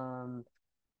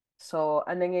 So,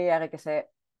 ang nangyayari kasi,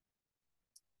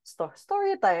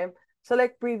 story time. So,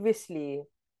 like, previously,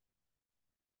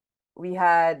 we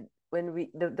had, when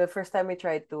the first time we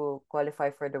tried to qualify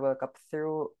for the World Cup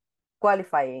through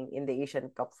qualifying in the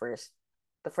Asian Cup first,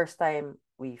 the first time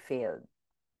we failed,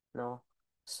 no?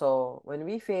 So, when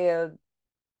we failed,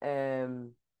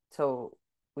 so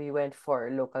we went for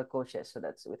local coaches. So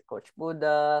that's with Coach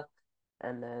Buddha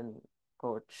and then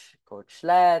Coach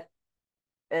Let.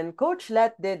 And Coach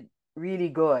Let did really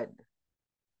good.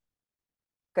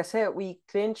 Kasi we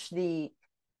clinched the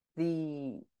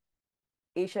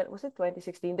Asian, was it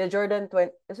 2016? The Jordan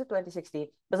 20, was it 2016?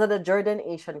 Basta the Jordan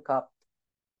Asian Cup.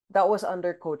 That was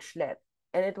under Coach Let.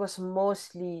 And it was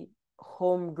mostly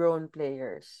homegrown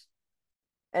players.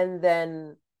 And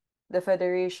then the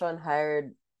federation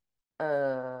hired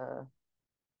Raba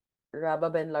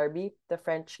Ben Larbi, the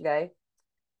French guy,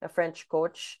 the French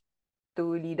coach,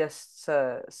 to lead us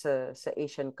sa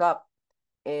Asian Cup.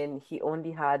 And he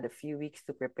only had a few weeks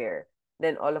to prepare.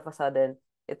 Then all of a sudden,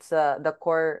 it's the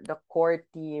core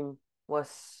team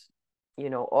was,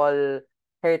 all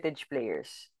heritage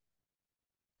players.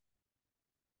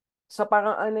 So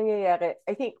parang ang nangyayari,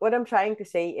 I think what I'm trying to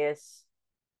say is,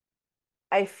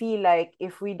 I feel like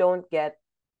if we don't get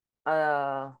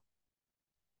a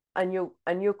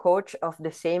new coach of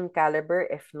the same caliber,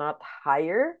 if not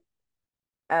higher,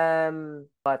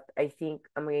 but I think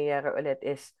ang mangyayari ulit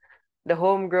is the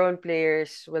homegrown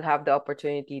players will have the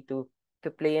opportunity to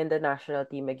play in the national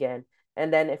team again.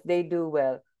 And then if they do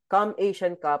well, come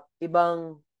Asian Cup,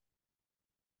 ibang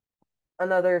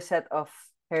another set of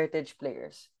heritage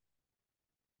players.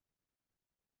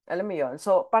 Alam mo yon.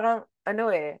 So parang ano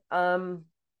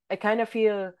I kind of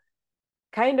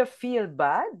feel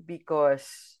bad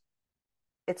because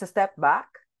it's a step back,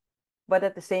 but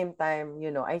at the same time,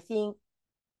 I think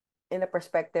in the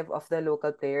perspective of the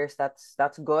local players,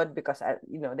 that's good because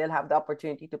they'll have the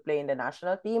opportunity to play in the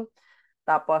national team.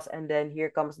 Tapos and then here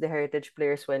comes the heritage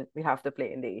players when we have to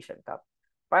play in the Asian Cup.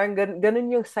 Parang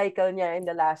ganun yung cycle niya in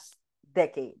the last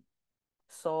decade.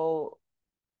 So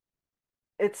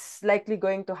it's likely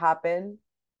going to happen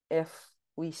if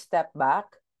we step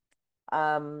back.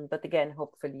 But again,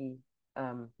 hopefully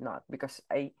not because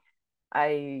I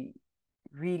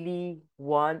really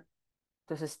want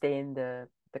to sustain the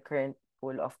current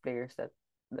pool of players that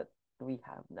we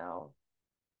have now.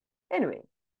 Anyway,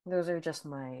 those are just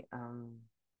my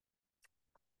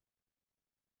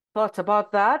thoughts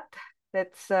about that.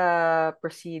 Let's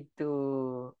proceed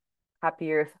to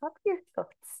happier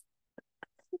thoughts.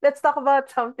 Let's talk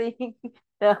about something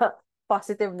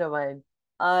positive naman.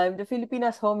 The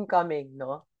Filipinas homecoming,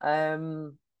 no? I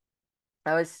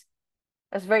was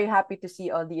I was very happy to see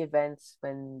all the events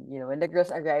when the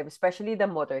girls arrived, especially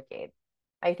the motorcade.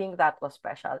 I think that was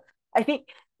special. I think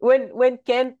when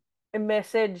Kent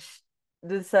messaged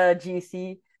dun sa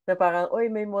GC na parang, oy,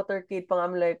 may motorcade pang,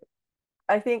 I'm like,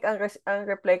 I think ang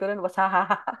reply ko dun was, ha ha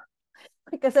ha.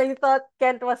 Because I thought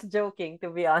Kent was joking,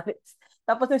 to be honest.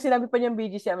 Tapos nung sinabi pa niyang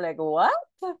BGC, I'm like, what?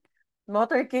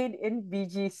 Motorcade in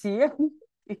BGC? Are you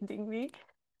kidding me?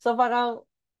 So parang,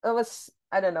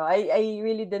 I don't know, I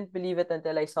really didn't believe it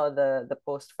until I saw the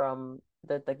post from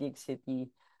the Taguig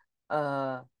City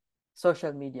uh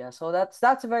social media. So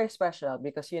that's very special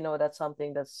because that's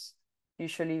something that's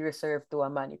usually reserved to a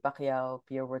Manny Pacquiao,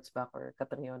 Pia Wurtzbach, or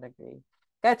Catriona Gray.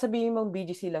 Kahit sabihin mong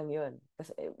BGC lang yun.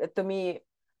 Kasi to me,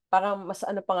 parang mas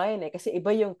ano pa nga yun kasi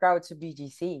iba yung crowd sa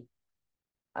BGC.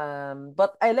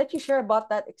 But I let you share about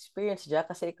that experience, Jack,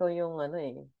 kasi ikaw yung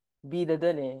bida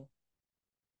dun eh.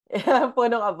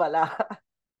 Punong abala.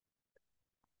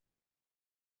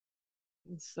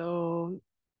 So,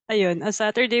 ayun, a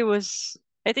Saturday was,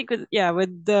 I think,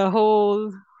 with the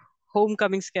whole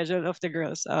homecoming schedule of the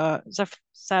girls,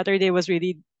 Saturday was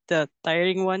really the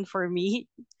tiring one for me.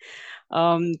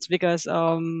 It's because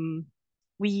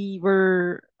we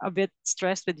were a bit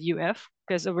stressed with UF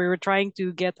because we were trying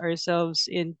to get ourselves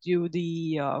into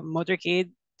the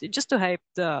motorcade just to hype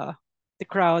the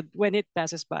crowd when it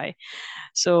passes by.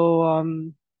 So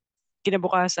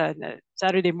kinabukasan,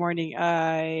 Saturday morning,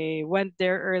 I went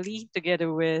there early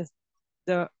together with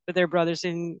with their brothers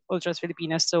in Ultras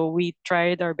Filipinas. So we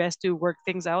tried our best to work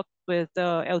things out with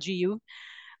the LGU,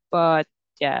 but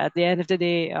yeah, at the end of the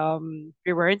day,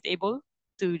 we weren't able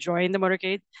to join the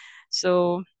motorcade.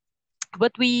 So,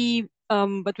 but we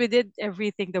did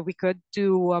everything that we could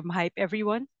to hype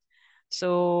everyone.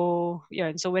 So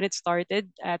yeah, and so when it started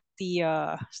at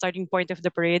the starting point of the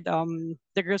parade,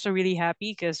 the girls were really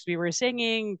happy because we were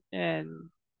singing and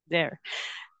there.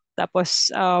 Tapos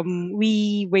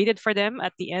we waited for them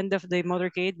at the end of the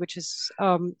motorcade, which is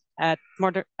at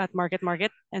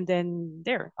Market, and then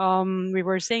there we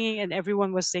were singing and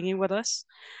everyone was singing with us.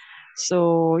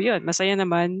 So yun, masaya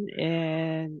naman,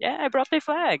 and yeah, I brought my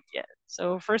flag. Yeah,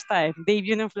 so first time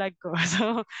debut ng flag ko.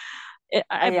 So Yeah,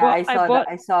 I I saw that. bought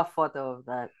I saw a photo of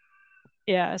that.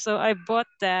 yeah, so I bought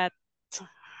that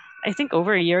I think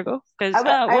over a year ago I because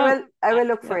will I well will I will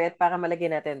look for yeah it para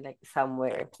malagay natin like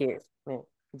somewhere here.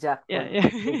 Jack yeah Paul yeah.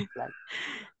 big flag.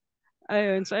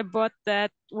 Ayun, so I bought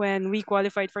that when we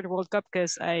qualified for the World Cup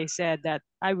because I said that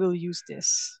I will use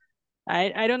this.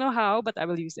 I don't know how, but I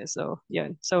will use this. So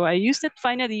yeah, so I used it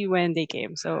finally when they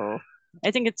came. So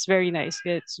I think it's very nice.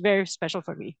 It's very special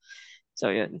for me. So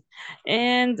yun.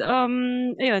 And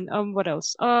ayun, what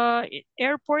else?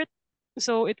 Airport.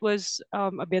 So it was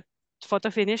a bit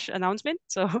photo finish announcement.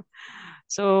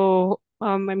 So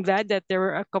I'm glad that there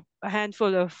were a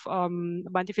handful of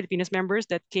Abante Filipinas members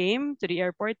that came to the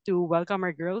airport to welcome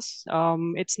our girls.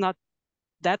 It's not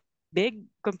that big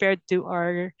compared to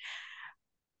our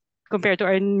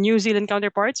New Zealand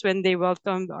counterparts when they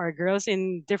welcomed our girls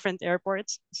in different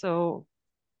airports. So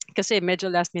kasi medyo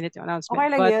last minute yung Okay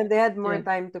announcement. lang But yun. They had more yeah,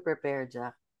 time to prepare,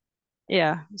 Jack.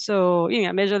 yeah. So yun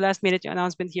nga, medyo last minute yung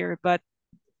announcement here. But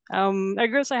our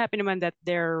girls are happy naman that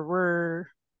there were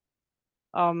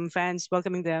fans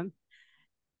welcoming them.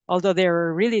 Although they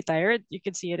were really tired, you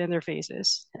could see it in their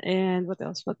faces. And what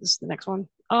else? What is the next one?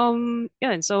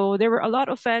 Yeah, and so there were a lot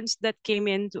of fans that came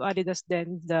in to Adidas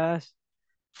then the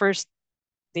first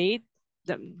date,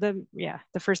 the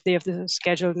first day of the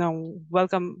schedule ng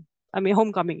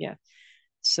homecoming, yeah.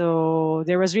 So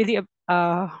there was really a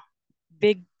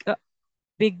big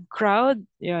big crowd.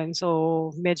 Yun.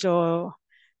 So medyo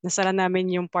nasara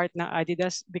namin yung part ng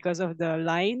Adidas because of the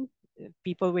line.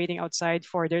 People waiting outside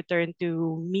for their turn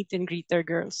to meet and greet their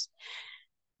girls.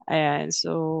 And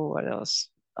so what else?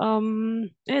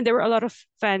 And there were a lot of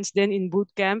fans then in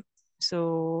boot camp.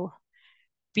 So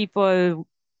people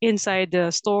inside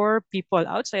the store, people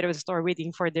outside of the store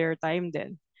waiting for their time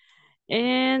then.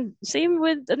 And same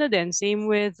with Adidas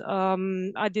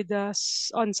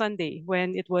on Sunday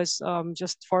when it was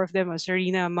just four of them,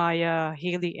 Serena, Maya,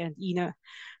 Haley, and Ina.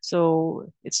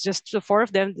 So it's just the four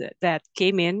of them that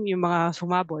came in, yung mga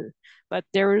sumabol. But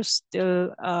there was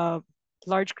still a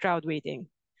large crowd waiting.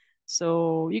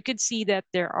 So you could see that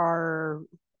there are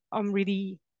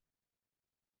really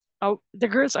the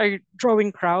girls are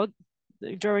drawing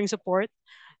support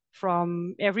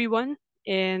from everyone.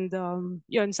 And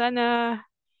yun, sana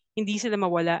hindi sila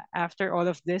mawala after all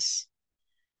of this.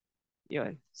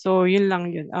 Yun. So yun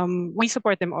lang yun. We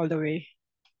support them all the way.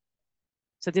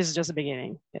 So this is just the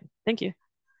beginning. Yeah. Thank you.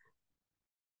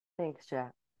 Thanks,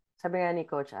 Jack. Sabi nga ni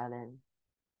Coach Alen,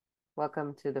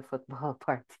 welcome to the football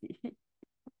party.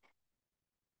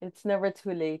 It's never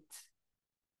too late.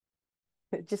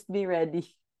 Just be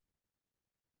ready.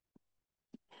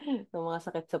 Ng mga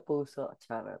sakit sa puso.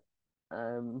 Charot.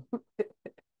 And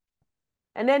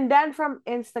then Dan from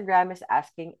Instagram is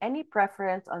asking, any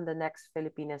preference on the next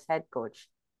Filipinas head coach?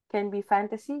 Can be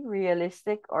fantasy,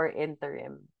 realistic, or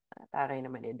interim? Taray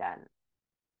naman ni Dan.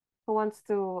 Who wants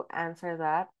to answer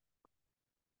that?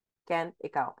 Kent,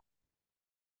 ikaw.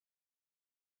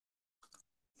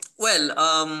 Well,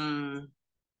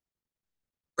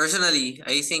 personally,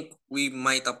 I think we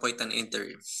might appoint an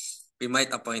interim. We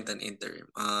might appoint an interim.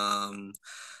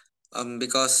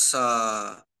 Because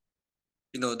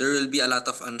there will be a lot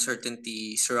of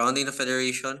uncertainty surrounding the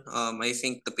federation. I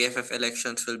think the PFF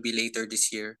elections will be later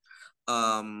this year.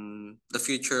 The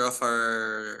future of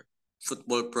our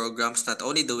football programs, not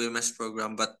only the women's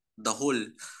program, but the whole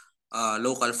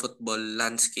local football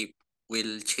landscape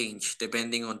will change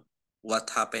depending on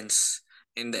what happens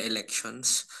in the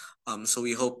elections. So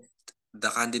we hope the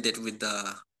candidate with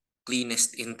the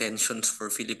cleanest intentions for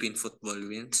Philippine football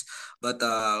wins. But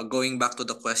going back to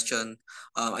the question,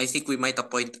 I think we might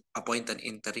appoint an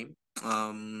interim.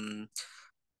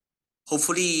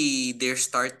 Hopefully we're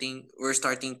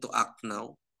starting to act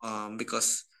now,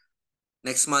 because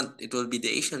next month it will be the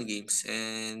Asian Games,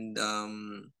 and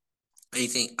I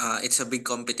think it's a big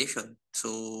competition,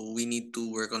 so we need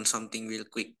to work on something real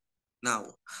quick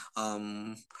now.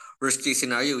 Worst case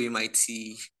scenario, we might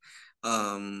see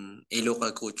a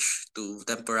local coach to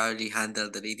temporarily handle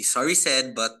the ladies. Sorry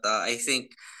said, but I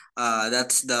think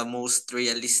that's the most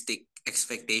realistic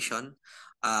expectation.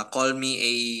 Call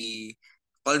me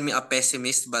a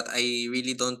pessimist, but I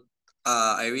really don't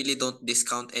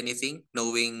discount anything,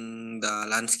 knowing the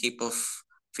landscape of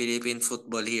Philippine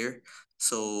football here.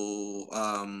 So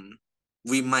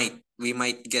we might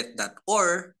get that,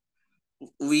 or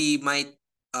we might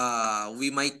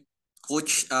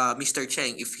coach Mr.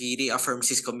 Cheng if he reaffirms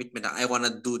his commitment that I want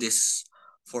to do this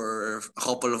for a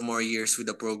couple of more years with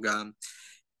the program.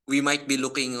 We might be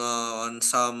looking on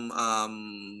some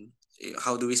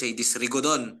how do we say this,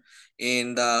 rigodon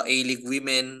in the A-League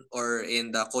women, or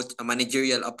in the coach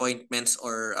managerial appointments,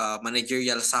 or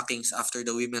managerial sackings after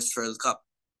the Women's World Cup.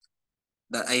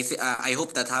 That I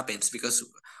hope that happens, because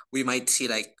we might see,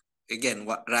 like, again,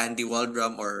 Randy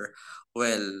Waldrum, or,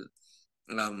 well,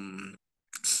 um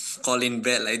Colin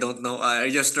Bell. I don't know.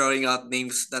 Just throwing out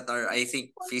names that are, I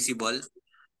think, feasible.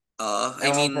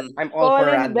 I mean, I'm all for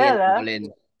Colin Randy and Bell, ah.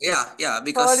 Colin. yeah,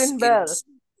 because Colin Bell.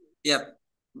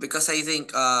 I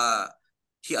think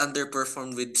he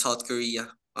underperformed with South Korea.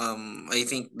 I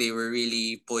think they were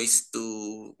really poised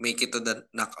to make it to the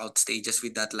knockout stages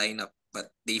with that lineup,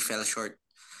 but they fell short.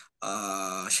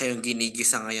 Siya yung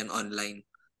ginigisa ngayon online,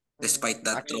 despite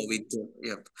that throw Actually, with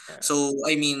yep. yeah. So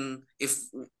I mean, if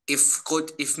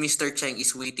Mr. Cheng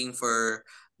is waiting for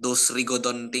those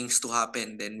Rigodon things to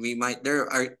happen, then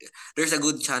there's a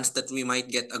good chance that we might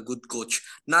get a good coach,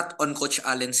 not on Coach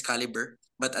Allen's caliber,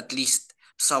 but at least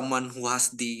someone who has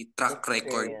the track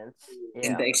record Experience.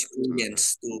 and the Yeah. Mhm.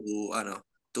 experience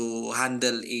to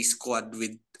handle a squad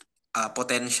with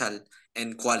potential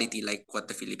and quality like what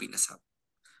the Filipinas have.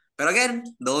 Pero again,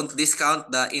 don't discount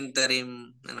the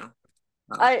interim, uh,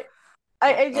 I uh,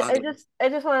 I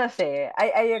just want to say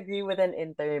I agree with an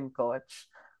interim coach,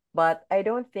 but I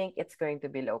don't think it's going to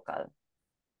be local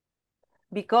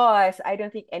because I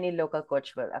don't think any local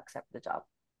coach will accept the job.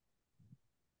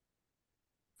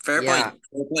 Fair Yeah, point.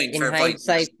 Fair point. in Fair point.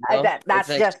 hindsight, no, it's That's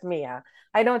like just me.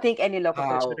 I don't think any local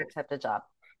coach would how accept the job.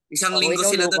 Isang kung linggo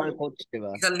ikaw sila local doon. coach, di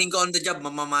ba? Isang linggo on the job,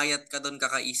 mamamayat ka doon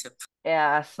kakaisip.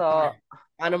 Yeah, so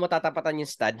Paano mo tatapatan yung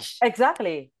stage?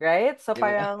 exactly, right? So Di ba?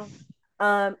 parang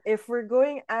if we're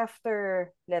going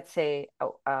after, let's say,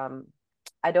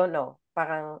 I don't know,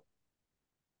 parang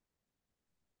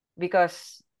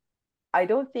because I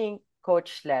don't think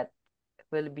Coach Let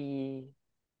will be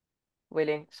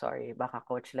willing. Sorry, baka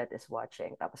Coach Let is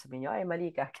watching. Tapos sabihin niyo, ay,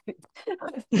 mali ka.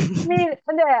 I mean,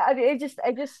 hindi,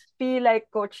 I just feel like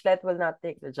Coach Let will not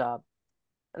take the job.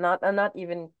 Not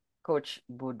even Coach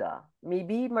Buddha.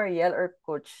 Maybe Mariel or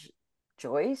Coach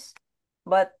Joyce.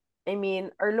 But I mean,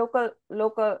 our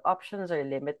local options are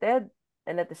limited,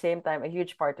 and at the same time, a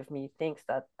huge part of me thinks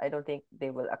that I don't think they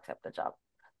will accept the job.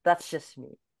 That's just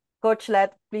me. Coach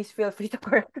Let, please feel free to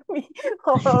correct me.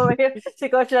 Oh, si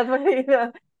Coach Let mali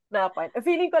na point.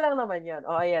 Feeling ko lang naman yun.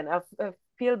 Oh, ayan. I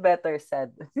feel better said.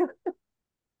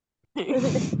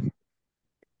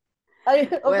 Ay,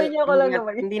 Well, opinion ko lang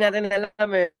naman yun. hindi natin alam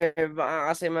eh. Baka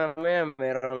kasi mamaya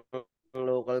merong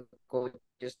local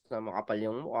coaches na makapal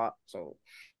yung mukha. So,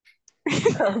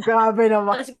 Grabe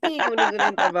naman. sige, kunin ko na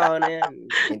yung trabaho na yan.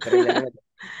 Entry na naman.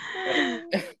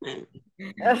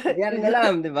 Hindi natin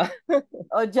alam, di ba?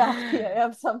 Oh, Jackie, I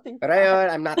have something to Pero add. ayun,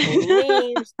 I'm not naming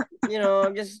names.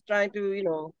 I'm just trying to,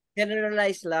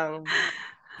 generalize lang.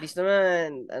 Please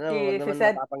naman, wag She naman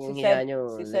said, matapang she yung hiya said, nyo.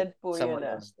 she Let said po yun someone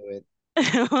ah. else do it.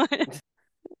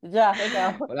 Jack, ikaw.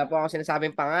 Wala po akong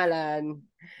sinasabing pangalan.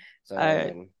 So, Uh,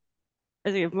 ayun.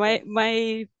 Sige,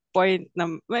 my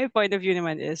point of view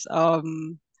naman is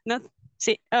not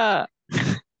say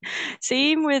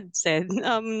same with said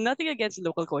nothing against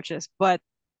local coaches, but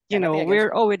Yeah, nothing against we're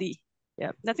them. already,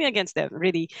 yeah, nothing against them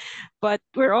really, but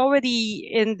we're already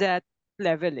in that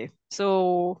level eh.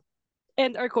 So,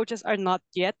 and our coaches are not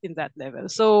yet in that level,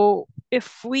 so if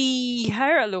we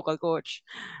hire a local coach,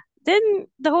 then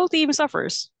the whole team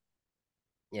suffers,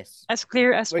 Yes. as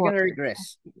clear as We're gonna water.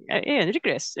 regress. Ayan,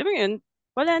 regress. I mean,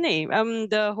 wala na eh.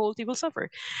 The whole team will suffer.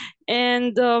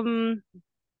 And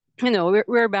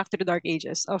we're back to the dark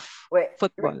ages of Wait,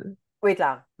 football. wait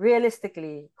lang.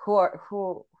 Realistically,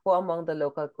 who among the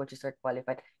local coaches are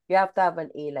qualified? You have to have an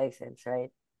A license, right?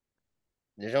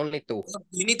 There's only two.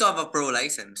 You need to have a pro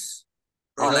license.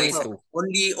 Pro There's only So, license.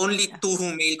 two. Only Yeah. two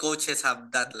male coaches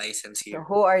have that license so here.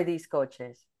 who are these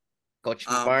coaches? Coach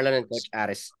Um, Marlon and Coach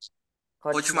Aris.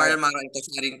 Coach Coach Mario Mar Mara and Coach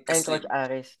Marin and Coach Kaslim.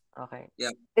 Aris. Okay.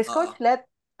 Yeah. Is Coach Let,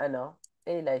 A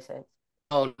license?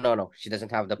 Oh, no. She doesn't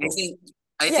have the I pro. think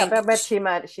I Yeah, think but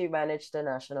she managed the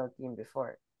national team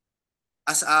before.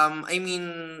 I mean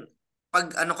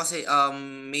pag ano kasi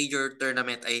major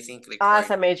tournament I think Ah, required.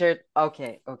 sa major.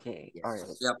 Okay. All right.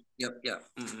 Yes. Yep.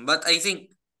 But I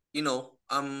think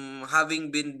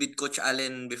having been with Coach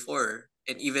Allen before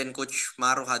and even Coach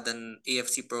Maro had an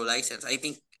AFC Pro license, I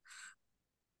think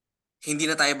hindi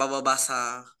na tayo bababa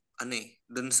sa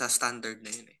dun sa standard na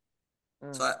yun eh.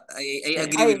 So Mm. I Yeah.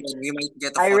 agree with you. We might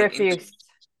get a I foreign refuse. intern.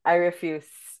 I refuse.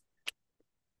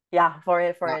 Yeah,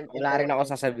 foreign Wala rin ako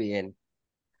intern. sasabihin.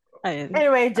 Ayun.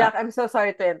 Anyway, Jack, I'm so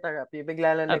sorry to interrupt you.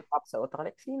 Bigla lang Uh, nag-pop sa utak.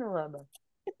 Like, sino nga ba?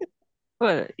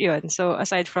 well, yun. So,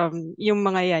 aside from yung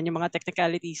mga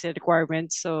technicalities and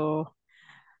requirements, so,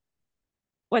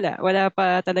 wala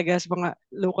pa talaga sa mga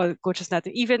local coaches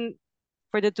natin. Even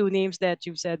for the two names that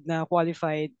you've said na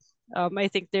qualified, I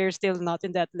think they're still not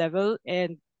in that level,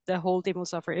 and the whole team will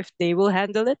suffer if they will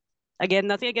handle it. Again,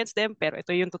 nothing against them, pero ito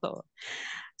yung totoo.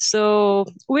 So,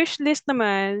 wish list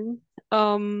naman,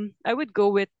 I would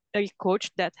go with a coach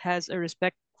that has a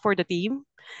respect for the team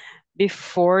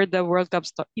before the World Cup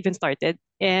even started.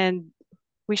 And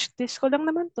wish list ko lang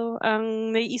naman to.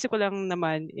 Ang naiisip ko lang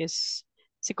naman is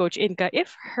si Coach Inka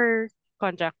if her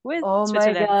contract with Oh my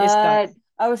Switzerland is done. God.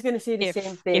 I was gonna say the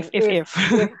same thing. If. If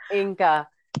Inca.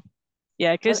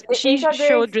 Yeah, Well, because she Inca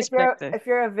showed Graves, if respect.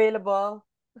 you're available.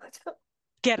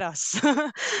 Get us.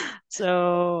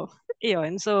 So,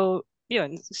 yun. So,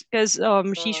 yun. Because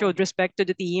she Uh, showed respect to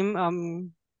the team.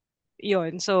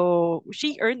 Yun. So,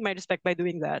 she earned my respect by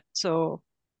doing that. So,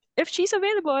 if she's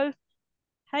available,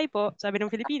 hi po, sabi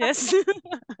ng Filipinas.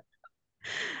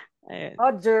 Ayun.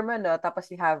 oh, German, no? Tapos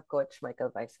you have Coach Michael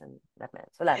Bison. That man.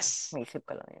 So, lang. Yes. May isip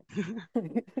ko lang yan.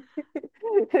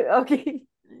 Okay.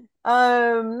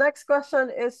 Next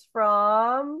question is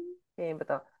from... Okay, ba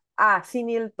to? Si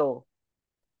Neil to.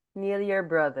 Neil, your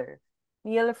brother.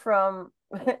 Neil from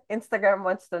Instagram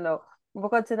wants to know,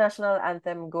 bukod sa national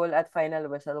anthem, goal at final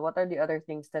whistle, what are the other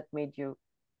things that made you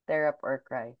tear up or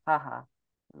cry? Haha.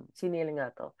 Si Neil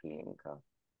nga to, feeling ko.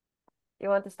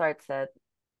 You want to start, Seth?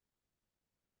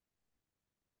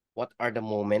 What are the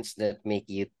moments that make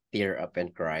you tear up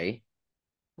and cry?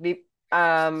 Be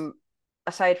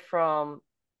aside from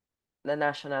the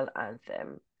national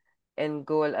anthem and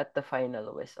goal at the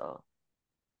final whistle.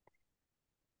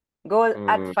 Goal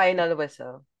at Mm, final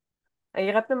whistle. Ang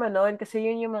hirap naman nun kasi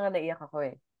yun yung mga naiyak ako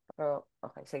eh. Pero,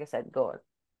 okay, sige, said goal.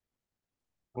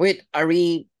 wait, are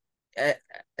we uh,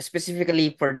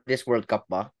 specifically for this World Cup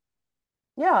ba?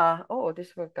 Yeah, oh,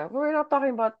 this World Cup. We're not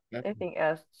talking about Huh? anything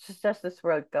else. It's just this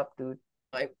World Cup, dude.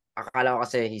 Ay, akala ko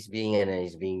kasi he's being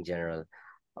general.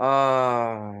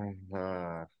 Ah,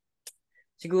 ah,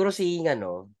 siguro seeing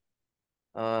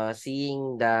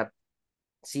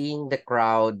the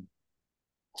crowd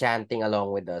chanting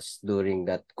along with us during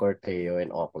that Corteo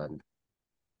in Auckland.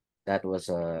 That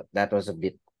was a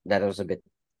bit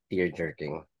tear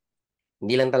jerking.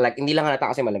 Hindi lang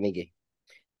halata kasi malamig eh.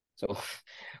 So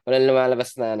walang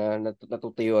lumalabas na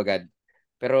natutuyo agad.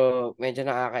 Pero medyo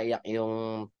nakakaiyak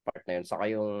yung part na yun. Saka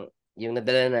yung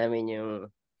nadala namin yung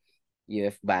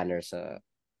UF banner sa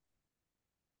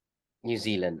New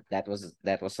Zealand. That was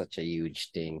such a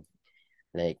huge thing.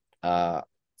 Like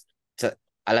sa,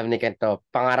 alam ni Kento,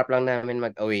 pangarap lang namin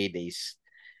mag-away days.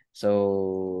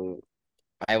 So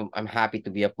I'm happy to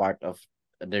be a part of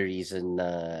the reason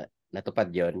na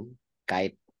natupad yon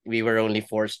kahit we were only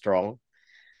four strong.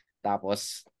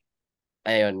 Tapos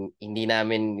ayun,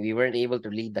 we weren't able to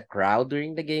lead the crowd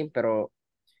during the game, pero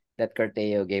that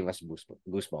Corteo gave us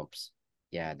goosebumps.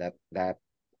 Yeah, that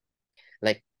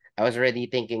like I was already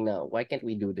thinking na why can't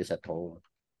we do this at home?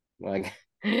 Mga,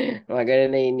 mga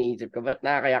ganun na iniisip ko, ba't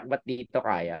nakakayak, ba't dito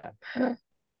kaya?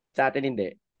 Sa atin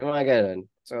hindi. Mga ganun.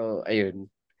 So, ayun.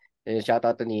 Shout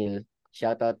out to Neil.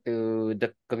 Shout out to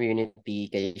the community,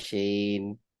 kay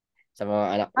Shane, sa mga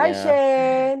anak Hi, niya.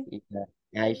 Shane! Yeah.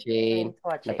 Hi, Shane. Shane's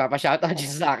watching. Nagpapa-shoutout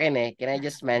siya sa akin eh. Can I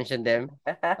just mention them?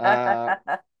 Uh,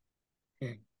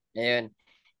 ayun.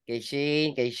 Kay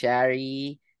Shane, kay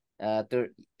Shari,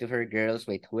 to her girls.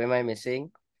 Wait, who am I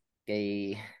missing?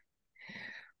 Kay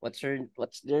what's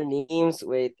their names?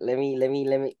 Wait, let me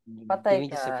give Patay me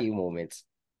just a ka. few moments.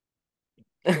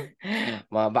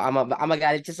 Baka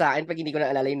magalit siya sa akin pag hindi ko na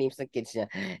alala yung names ng kids niya.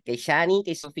 Kay Shani,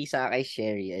 kay Sophie, sa kay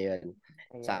Sherry. Ayun.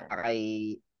 Sa Ayan. kay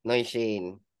Noy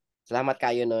Shane. Salamat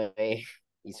kayo, Noy.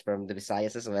 He's from the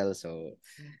Visayas as well. So,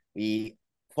 we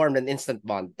formed an instant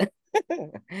bond.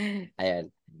 Ayun.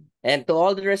 And to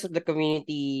all the rest of the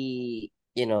community,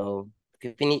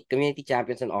 community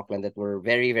champions in Auckland that were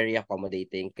very, very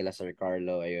accommodating. Kila Sir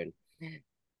Carlo, ayun.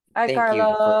 Hi, Thank you for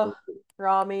Carlo,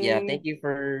 Yeah, Romy, thank you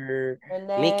for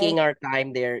making Renee. our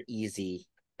time there easy.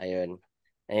 Ayun.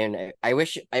 Ayun. I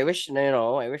wish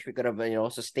we could have,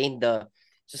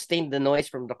 sustained the noise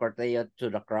from the Corteo to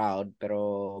the crowd,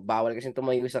 pero bawal kasi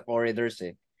tumayo sa corridors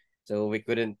eh. So we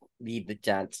couldn't lead the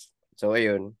chants. So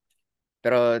ayun.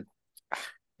 Pero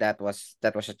that was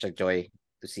such a joy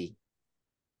to see.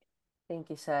 Thank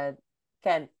you, said.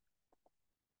 Ken.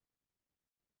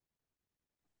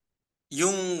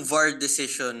 Yung VAR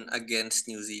decision against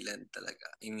New Zealand talaga.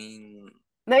 I mean,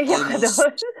 Naiyak ka almost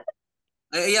doon?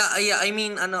 yeah, I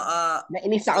mean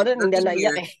Nainis ako the, dun, the hindi thing na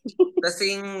naiyak there eh. the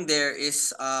thing there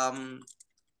is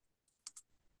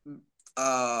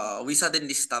we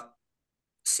suddenly stopped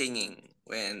singing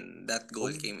when that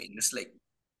goal Oh, came in. It's like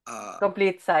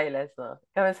Complete silence, no?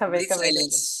 Kami sabi complete kami din.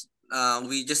 silence.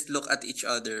 We just look at each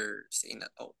other saying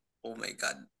that, oh my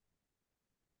God.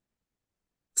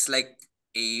 It's like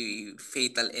a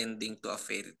fatal ending to a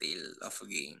fairy tale of a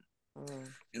game.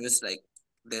 Mm. It was like,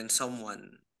 then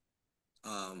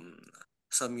um,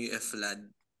 some UF lad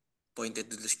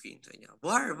pointed to the screen. Sabi niya,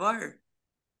 VAR.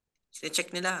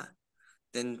 Check nila.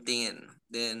 Then tingin.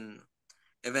 Then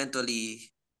eventually,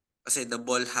 kasi the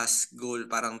ball has goal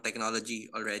parang technology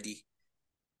already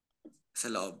sa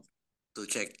loob to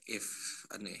check if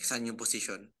saan yung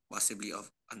position, possibly of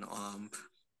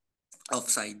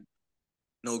offside,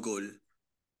 no goal.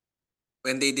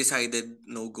 When they decided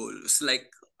no goal, it's like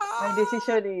My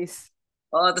decision is,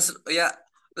 yeah,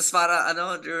 tas para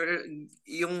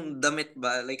yung damit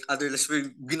ba, like otherless,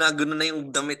 ginagano na yung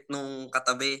damit nung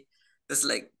katabi. Tas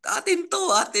like, atin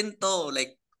to.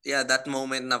 Like, yeah, that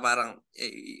moment na parang,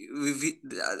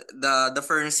 the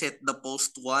Ferns hit the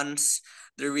post once.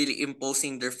 They're really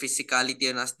imposing their physicality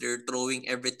on us. They're throwing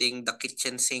everything, the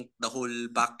kitchen sink, the whole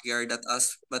backyard at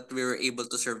us, but we were able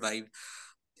to survive.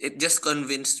 It just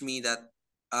convinced me that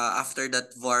after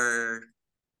that VAR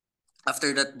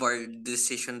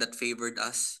decision that favored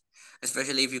us,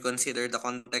 especially if you consider the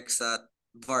context that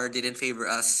VAR didn't favor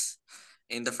us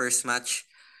in the first match,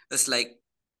 it's like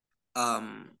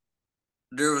um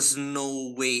there was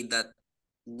no way that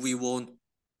we won't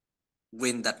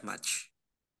win that match.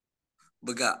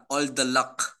 baga, all the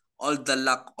luck, all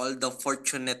the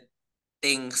fortunate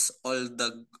things, all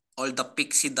the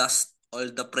pixie dust, all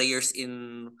the prayers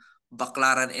in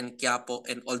Baclaran and Quiapo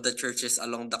and all the churches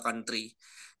along the country,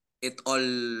 it all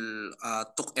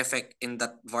took effect in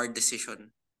that VAR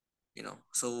decision.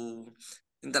 So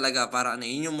yun talaga, para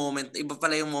yun yung moment, iba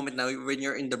pala yung moment na when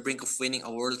you're in the brink of winning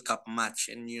a World Cup match,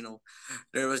 and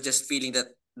there was just feeling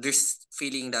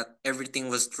that everything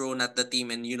was thrown at the team,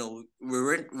 and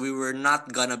we were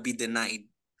not gonna be denied.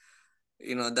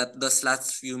 That those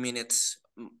last few minutes,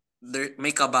 there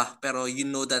may kaba, pero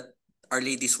that our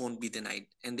ladies won't be denied,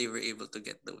 and they were able to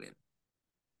get the win.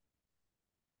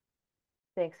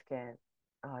 Thanks, Ken.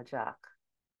 Jacq.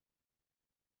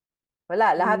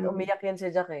 Wala, lahat umiyak yan si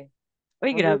Jacq eh.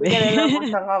 Uy, Magbibigay grabe. ka na lang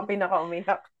kung saan ka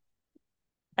pinaka-umiyak.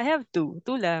 I have two.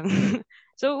 Two lang.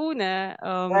 So, una,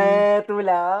 Two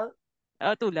lang.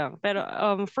 two lang. Pero,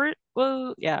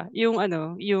 well, yeah, yung,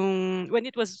 when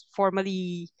it was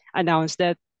formally announced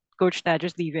that Coach Taj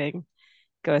was leaving,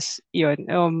 because, yun,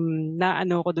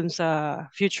 naano ko dun sa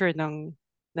future ng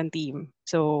team.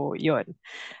 So, yun.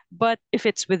 But if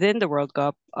it's within the World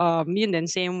Cup, yun din,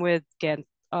 same with Kent.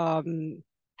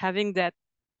 Having that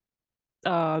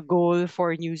goal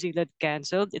for New Zealand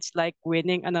canceled, it's like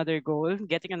winning another goal,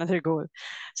 getting another goal.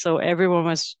 So everyone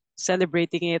was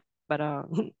celebrating it.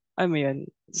 Parang, ano mo yun,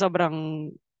 sobrang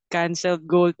canceled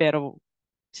goal pero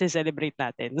celebrate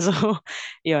natin. So,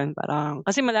 yun, parang,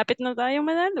 kasi malapit na tayong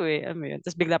manalo eh. Ano mo yun,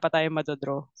 tapos bigla pa tayong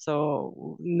madodraw.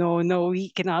 So, no, we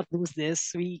cannot lose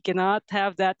this. We cannot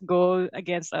have that goal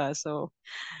against us. So,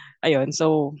 ayun,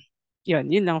 so, yun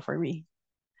lang for me.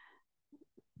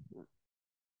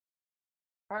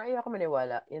 Parang ayaw ko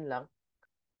maniwala. Yun lang.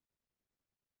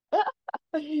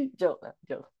 Joke lang,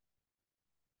 joke.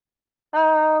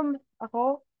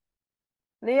 Ako,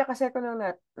 naiyak kasi ako nung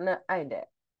hindi.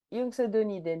 Yung sa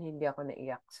Dunedin, hindi ako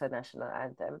naiyak sa national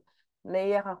anthem.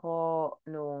 Naiyak ako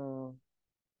nung,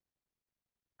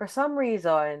 for some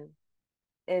reason,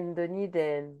 in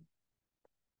Dunedin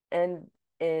and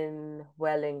in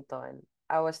Wellington,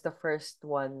 I was the first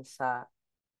one sa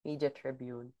Media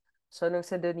Tribune. So, nung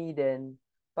sa Dunedin,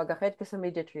 pag-akit ko sa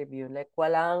Media Tribune, like,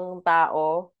 walang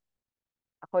tao,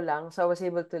 ako lang. So, I was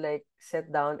able to, like, sit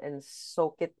down and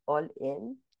soak it all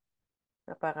in.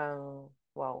 Na parang,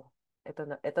 wow, ito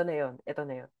na yun, ito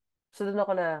na yun. So, doon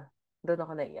ako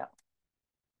naiyak.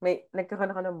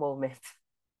 Nagkaroon ako ng moment.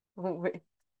 Wait.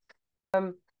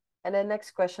 And then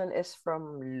next question is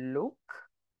from Luke.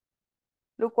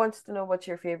 Luke wants to know what's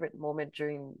your favorite moment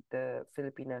during the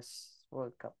Filipinas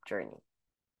World Cup journey.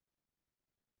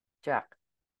 Jacq,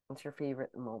 what's your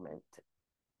favorite moment?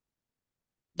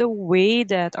 The way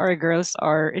that our girls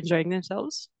are enjoying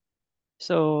themselves.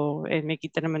 So, and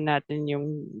makita naman natin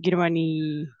yung ginawa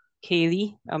ni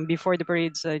Hailey before the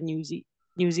parade's New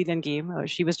Zealand game.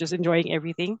 She was just enjoying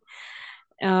everything.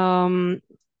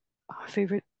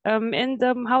 Favorite and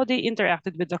how they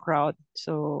interacted with the crowd.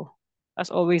 So, as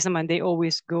always naman, they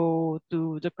always go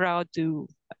to the crowd to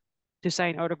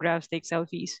sign autographs, take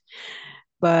selfies.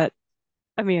 But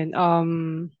I mean,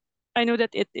 I know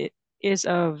that it is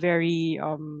a very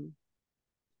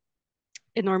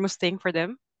enormous thing for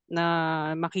them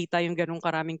na makita yung ganong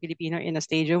karaming Pilipino in a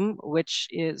stadium,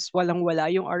 which is walang-wala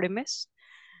yung RMS.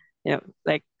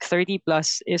 Like 30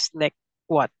 plus is like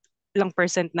what? Ilang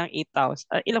percent ng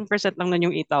 8,000? Ilang percent lang nun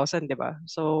yung 8,000, di ba?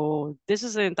 So, this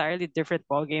is an entirely different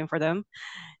ball game for them.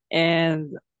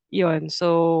 And yun,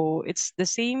 so it's the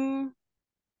same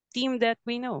team that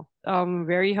we know.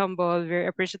 Very humble, very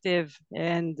appreciative,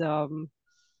 and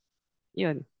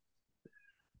yun.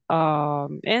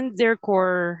 And their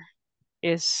core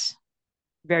is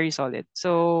very solid.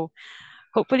 So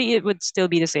hopefully it would still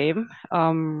be the same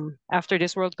after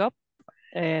this World Cup,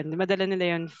 and madala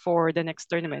nila yun for the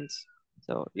next tournaments.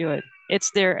 So yun,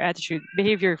 it's their attitude,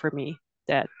 behavior for me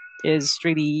that is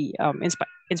really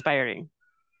inspiring.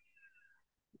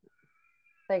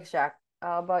 Thanks, Jacq.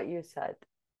 How about you, Sad?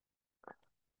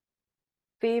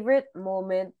 Favorite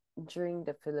moment during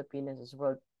the Philippines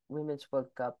Women's World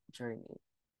Cup journey?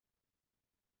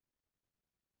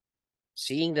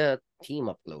 Seeing the team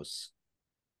up close,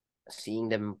 seeing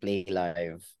them play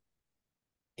live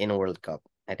in a World Cup,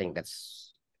 I think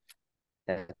that's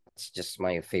just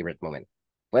my favorite moment.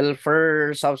 Well, if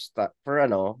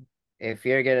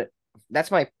you're gonna, that's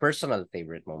my personal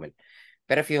favorite moment.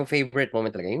 Pero if yung favorite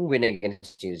moment talaga, yung win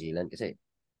against New Zealand, kasi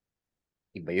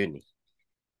iba yun eh.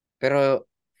 Pero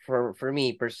for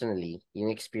me personally,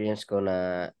 yung experience ko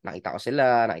na nakita ko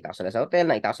sila sa hotel,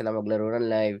 nakita ko sila maglaro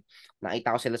ng live,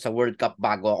 nakita ko sila sa World Cup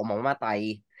bago ako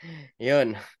mamatay.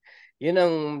 Yun. Yun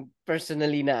ang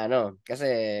personally na ano.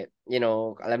 Kasi,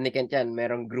 alam ni Kent yan,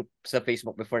 merong group sa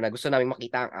Facebook before na gusto namin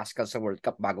makita ang Ascals sa World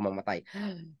Cup bago mamatay.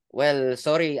 Well,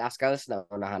 sorry Ascals,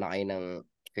 naunahan na kayo ng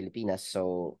Pilipinas.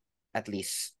 So, at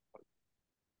least,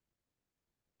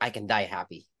 I can die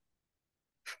happy.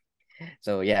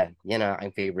 So, yeah, yan ang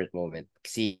aking favorite moment.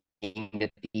 Seeing the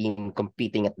team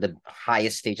competing at the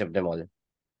highest stage of them all.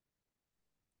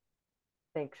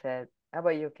 Thanks, Ed. How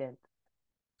about you, Kent?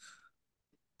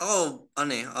 To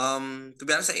be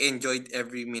honest, I enjoyed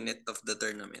every minute of the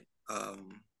tournament.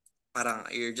 Parang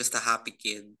you're just a happy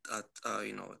kid at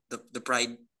the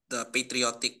pride, the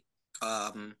patriotic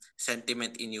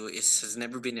sentiment in you has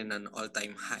never been in an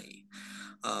all-time high.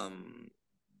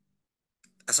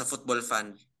 As a football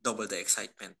fan, double the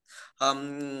excitement.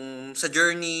 Sa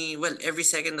journey, well, every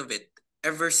second of it,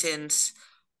 ever since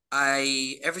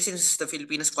the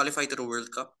Philippines qualified to the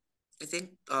World Cup, I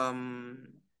think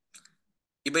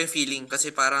iba yung feeling kasi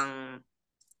parang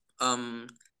um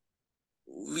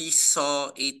we saw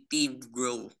a team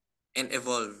grow and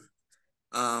evolve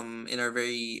in our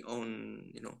very own,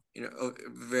 in our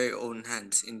very own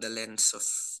hands, in the lens of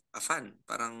a fan.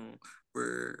 Parang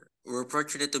we're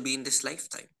fortunate to be in this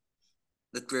lifetime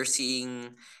that we're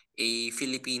seeing a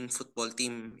Philippine football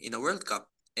team in a World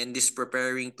Cup and is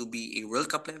preparing to be a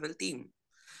World Cup level team.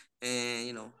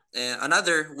 And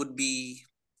another would be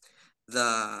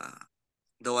the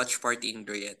watch party in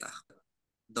Dorieta,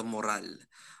 the morale.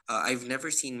 I've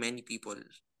never seen many people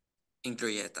in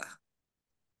Dorieta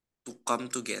to come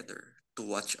together to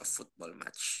watch a football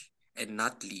match and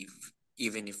not leave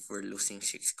even if we're losing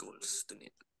 6 goals to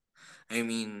 0. I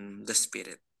mean, the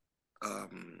spirit.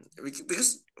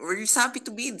 Because we're just happy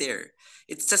to be there.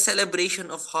 It's a celebration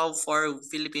of how far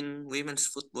Philippine women's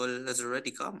football has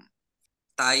already come.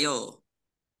 Tayo,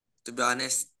 to be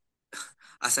honest,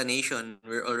 as a nation,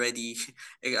 we're already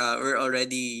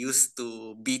used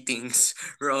to beatings.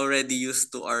 We're already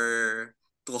used to our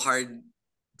to hard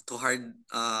to hard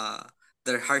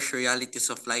the harsh realities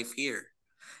of life here.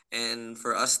 And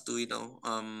for us to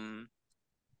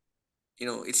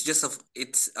it's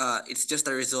just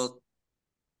a result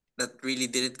that really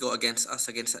didn't go against us,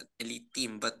 against an elite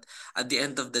team. But at the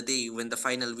end of the day, when the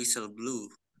final whistle blew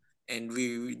and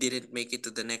we didn't make it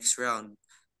to the next round,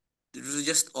 it was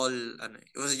just all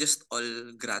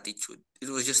gratitude. It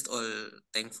was just all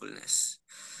thankfulness.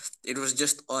 It was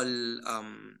just all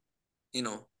you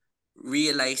know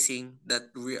realizing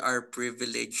that we are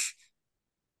privileged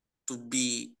to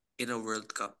be in a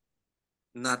World Cup.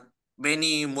 Not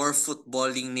many more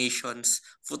football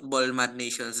mad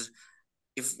nations,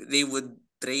 if they would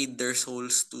trade their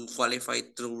souls to qualify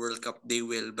to the World Cup, they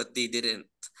will, but they didn't.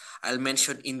 I'll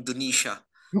mention Indonesia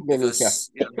Indonesia.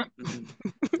 because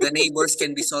the neighbors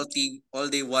can be salty all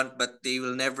they want, but they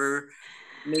will never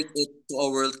make it to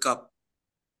a World Cup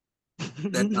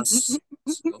than us.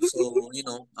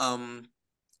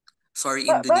 Sorry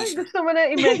Bakit Indonesia. gusto mo na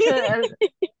i-mention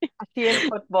Asian Yep,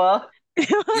 football?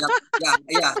 yep,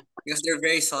 yeah, because they're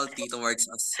very salty towards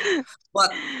us.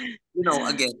 But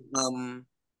again,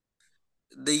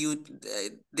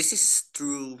 this is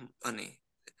true,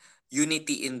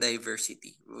 unity in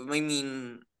diversity. I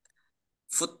mean,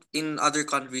 in other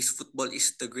countries, football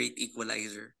is the great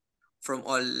equalizer from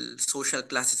all social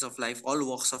classes of life, all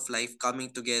walks of life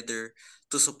coming together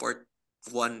to support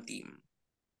one team.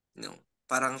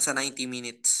 Parang sa 90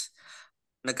 minutes,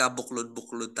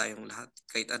 nagkabuklod-buklod tayong lahat.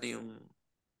 Kahit ano yung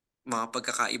mga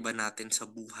pagkakaiba natin sa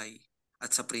buhay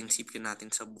at sa prinsipyo natin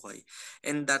sa buhay.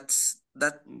 And that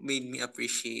made me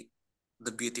appreciate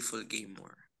the beautiful game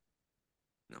more.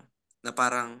 Na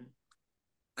parang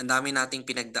ang dami nating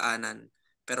pinagdaanan,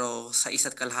 pero sa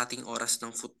isa't kalahating oras ng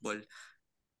football,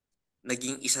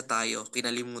 naging isa tayo,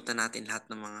 kinalimutan natin lahat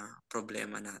ng mga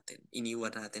problema natin.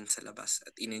 Iniwan natin sa labas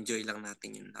at in-enjoy lang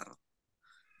natin yung laro.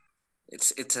 I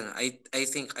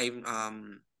think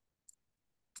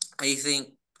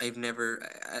I've never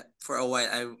for a while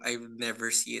I've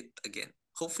never see it again.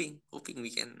 Hoping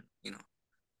we can,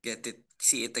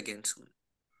 see it again soon.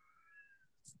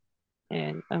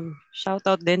 And shout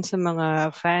out din sa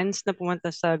mga fans na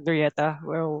pumunta sa Glorieta.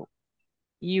 Well,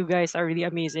 you guys are really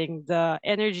amazing. The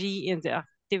energy in the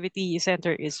activity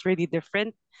center is really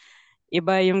different.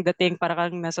 Iba yung dating para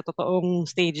kang nasa totoong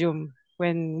stadium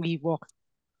when we walk.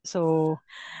 So,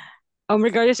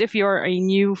 regardless if you're a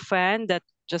new fan that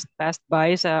just passed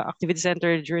by sa activity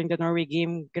center during the Norway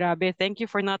game, grabe, thank you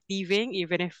for not leaving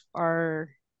even if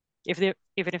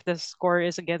the score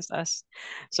is against us.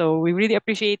 So we really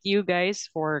appreciate you guys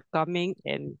for coming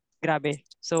and grabe.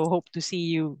 So hope to see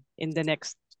you in the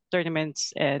next tournaments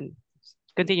and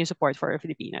continue support for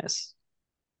Filipinas.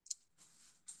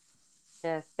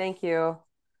 Yes, thank you.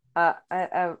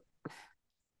 I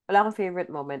wala akong favorite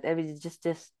moment. I mean, just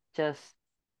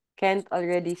Kent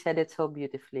already said it so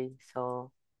beautifully,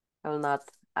 so I will not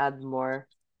add more.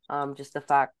 Just the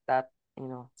fact that, you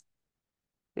know,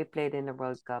 we played in the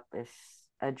World Cup is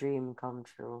a dream come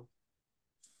true.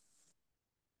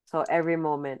 So every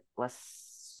moment was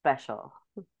special.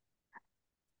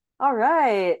 All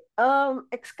right.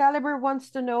 Excalibur wants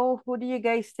to know, who do you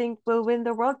guys think will win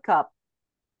the World Cup?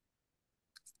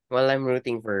 Well, I'm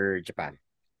rooting for Japan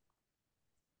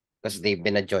because they've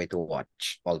been a joy to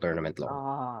watch all tournament long.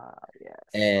 Ah, yes.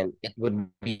 And it would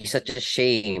be such a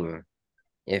shame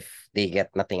if they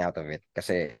get nothing out of it.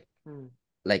 Kasi Hmm.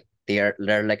 like they're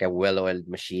like a well-oiled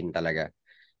machine talaga.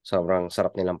 Sobrang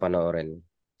sarap nilang panoorin.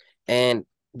 And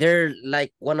they're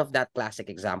like one of that classic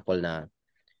example na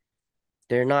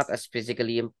they're not as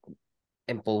physically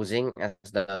imposing as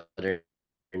the other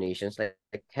nations. Like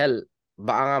hell,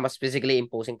 baka nga mas physically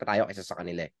imposing pa tayo kaysa sa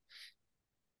kanila.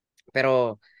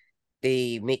 Pero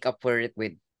they make up for it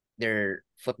with their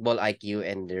football IQ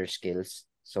and their skills.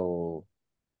 So,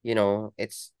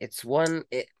 it's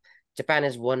Japan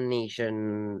is one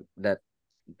nation that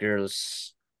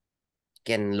girls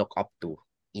can look up to,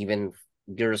 even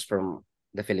girls from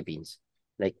the Philippines.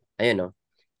 Like, ayun no,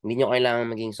 hindi nyo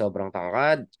kailangan maging sobrang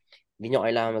tangkad, hindi nyo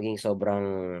kailangan maging sobrang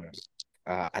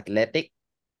athletic.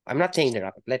 I'm not saying they're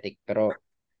not athletic, pero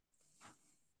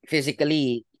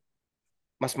physically,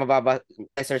 mas mababa,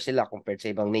 lesser sila compared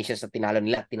sa ibang nations na tinalo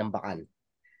nila, tinambakan.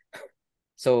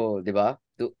 So, 'di ba?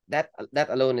 That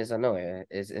alone is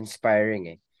is inspiring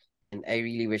eh. And I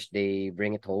really wish they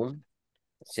bring it home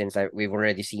since we've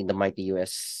already seen the mighty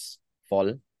US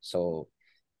fall. So,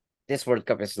 this World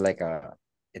Cup is like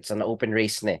it's an open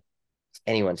race na eh. It's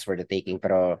anyone's for the taking,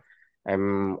 pero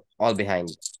I'm all behind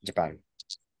Japan.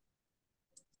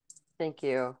 Thank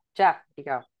you. Jack,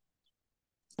 ikaw.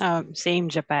 Same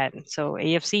Japan. So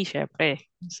AFC, syempre.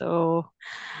 So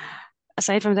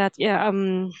aside from that, yeah,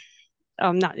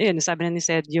 not yun, sabi na ni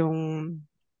said yung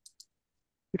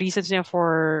reasons niya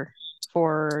for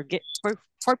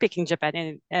picking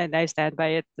Japan, and I stand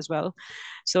by it as well.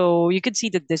 So you could see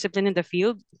the discipline in the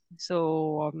field.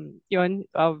 So yun,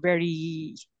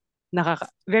 very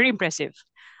impressive.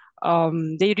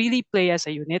 They really play as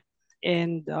a unit,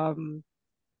 and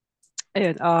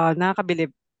ayun,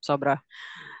 nakakabilib sobra.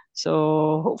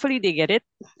 So hopefully they get it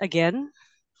again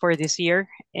for this year,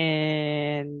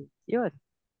 and yun,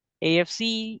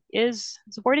 AFC is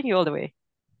supporting you all the way.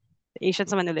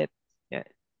 Asians naman ulit. Yeah.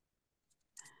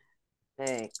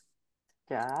 Thanks.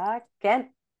 Jack.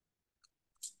 Kent.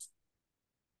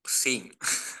 Same.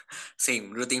 Same.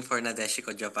 Rooting for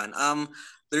Nadeshiko Japan.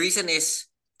 The reason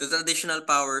is the traditional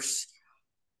powers,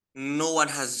 no one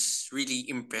has really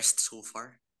impressed so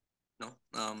far. No.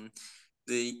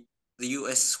 The the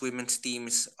US women's team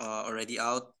is already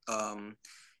out.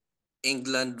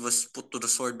 England was put to the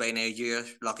sword by Nigeria,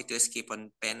 lucky to escape on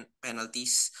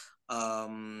penalties.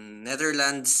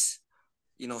 Netherlands,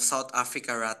 South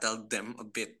Africa rattled them a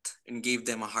bit and gave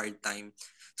them a hard time.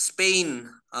 Spain,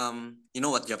 you know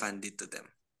what Japan did to them.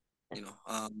 You know,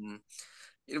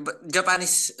 but Japan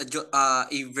is a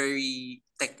very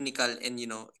technical and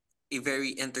a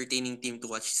very entertaining team to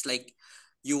watch. It's like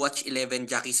you watch 11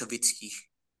 Jackie Savitsky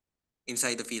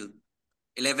inside the field,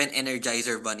 11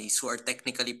 Energizer bunnies who are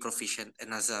technically proficient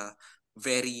and has a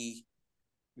very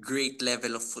great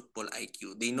level of football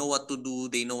IQ. They know what to do.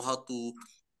 They know how to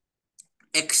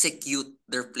execute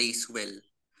their plays well.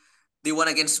 They won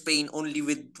against Spain only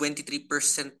with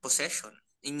 23% possession.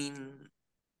 I mean,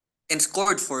 and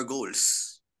scored 4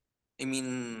 goals. I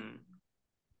mean,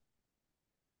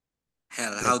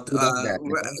 hell, Like, who does that, di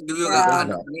ba? do you Who does Yeah.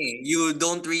 that? you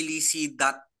don't really see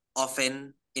that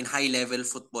often in high level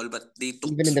football, but they took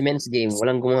Even in the men's game,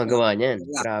 walang yeah, gumagawa niyan.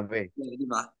 yeah, Grabe. yeah, di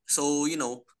ba? So,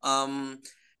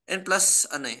 and plus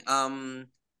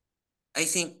I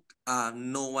think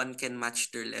no one can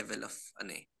match their level of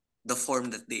the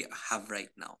form that they have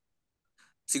right now.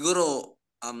 Siguro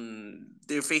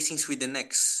they're facing Sweden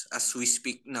next as we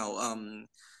speak now.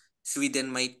 Sweden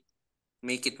might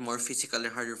make it more physical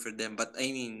and harder for them, but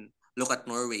I mean, look at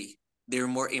Norway.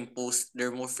 They're more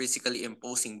physically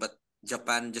imposing, but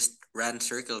Japan just ran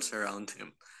circles around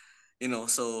him.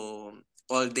 So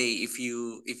all day, if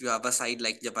you have a side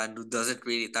like Japan who doesn't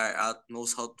really tire out,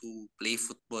 knows how to play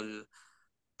football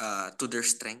to their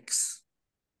strengths,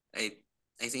 I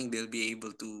I think they'll be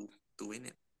able to win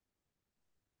it.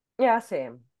 Yeah,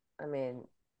 same. I mean,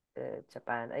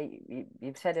 Japan.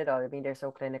 You've said it all. I mean, they're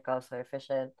so clinical, so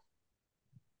efficient.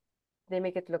 They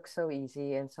make it look so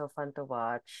easy and so fun to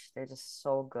watch. They're just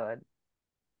so good.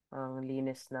 Ang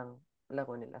linis ng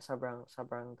laro nila. Sobrang,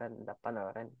 sobrang ganda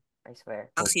panoorin. I swear.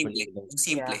 Ang Hopefully simple. we don't Ang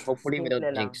simple. Yeah, hopefully we simple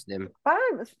don't lang. jinx them.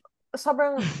 Parang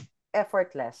sobrang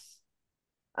effortless.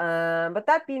 But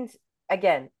that means,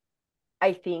 again,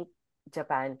 I think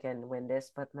Japan can win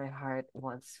this, but my heart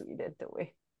wants Sweden to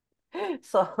win.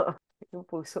 So, yung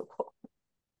puso ko.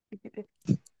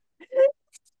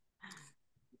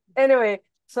 Anyway,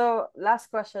 so last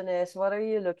question is, what are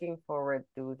you looking forward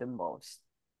to the most?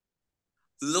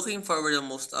 Looking forward the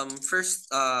most. First,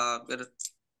 the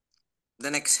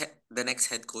next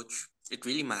head coach. It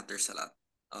really matters a lot.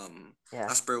 Yeah.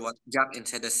 As per what Jacq and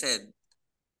Seda said,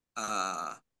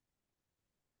 uh,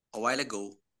 a while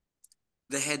ago,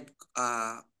 the head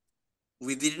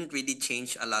we didn't really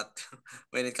change a lot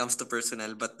when it comes to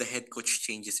personnel, but the head coach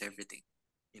changes everything.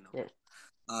 You know, Yes.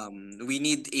 we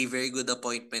need a very good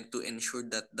appointment to ensure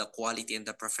that the quality and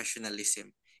the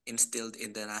professionalism instilled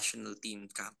in the national team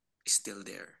camp is still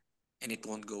there, and it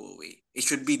won't go away. It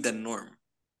should be the norm.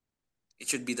 It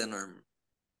should be the norm.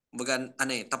 Kumbaga,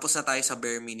 tapos na tayo sa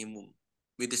bare minimum.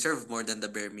 We deserve more than the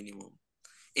bare minimum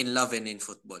in love and in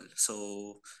football.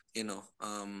 So, you know,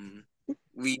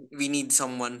 we need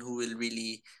someone who will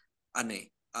really ano eh,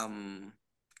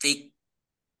 take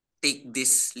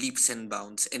these leaps and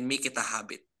bounds and make it a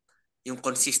habit. Yung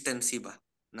consistency ba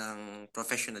ng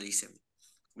professionalism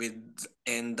with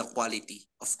and the quality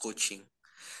of coaching.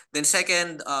 Then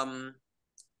second,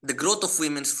 the growth of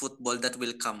women's football that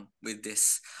will come with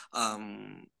this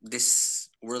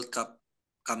World Cup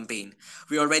campaign.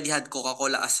 We already had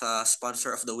Coca-Cola as a sponsor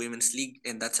of the Women's League,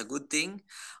 and that's a good thing.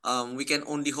 We can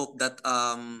only hope that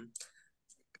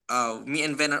me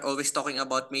and Ben are always talking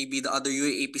about maybe the other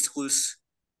UAAP schools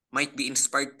might be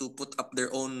inspired to put up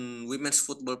their own women's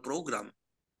football program,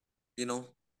 you know,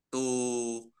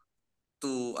 to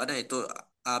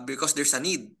because there's a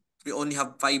need. We only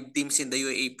have 5 teams in the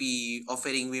UAAP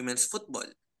offering women's football,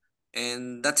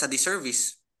 and that's a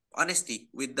disservice. Honestly,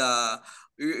 with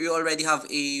we already have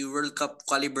a World Cup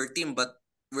caliber team, but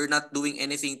we're not doing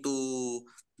anything to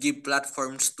give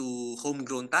platforms to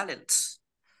homegrown talents.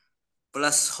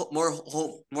 Plus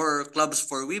more clubs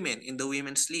for women in the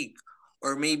women's league,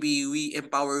 or maybe we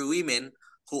empower women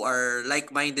who are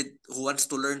like-minded, who wants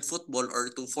to learn football or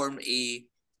to form a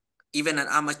even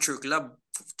an amateur club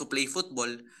to play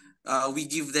football. We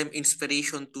give them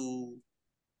inspiration to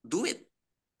do it.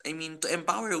 I mean, to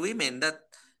empower women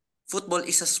that football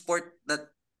is a sport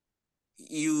that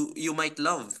you might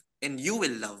love and you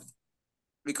will love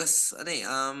because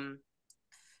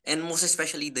and most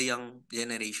especially the young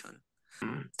generation.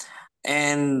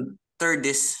 And third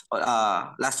is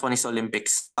last one is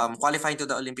Olympics. Qualifying to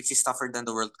the Olympics is tougher than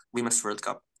the Women's World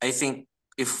Cup. I think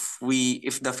if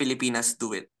the Filipinas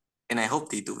do it, and I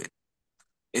hope they do it,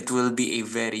 it will be a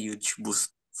very huge boost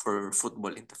for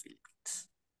football in the Philippines.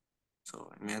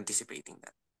 So I'm anticipating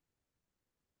that.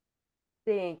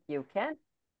 Thank you, Ken.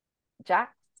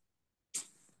 Jack?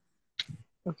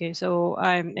 Okay, so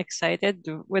I'm excited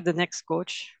with the next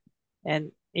coach.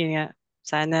 And yun nga,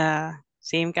 sana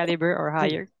same caliber or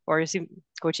higher. Or si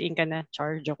Coach Inka na.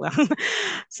 Char, joke lang.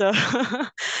 So,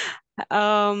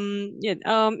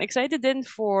 excited then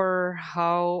for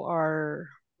how our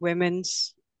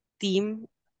women's team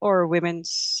or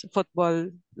women's football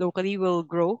locally will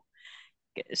grow.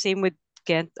 Same with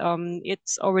Kent.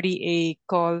 It's already a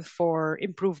call for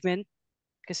improvement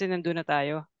kasi nandun na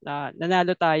tayo.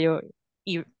 Nanalo tayo.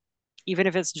 E- Even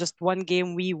if it's just one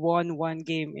game, we won one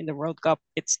game in the World Cup.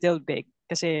 It's still big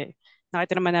kasi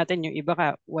nakita naman natin yung iba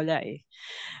ka, wala eh.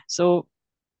 So,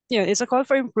 yeah, it's a call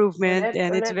for improvement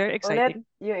and it's very Ulit, exciting.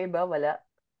 yung iba wala.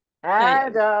 Ay,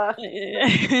 Joke.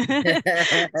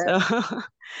 so,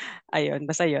 ayun,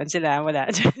 basta yun, sila, wala.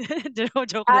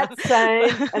 Joke lang. At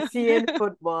sign, a C in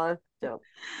football. Joke.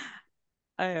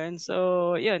 Ayun,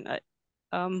 so, yun.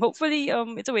 Hopefully,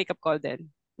 it's a wake-up call din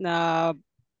na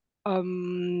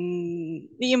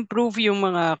i-improve yung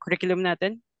mga curriculum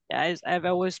natin. As I've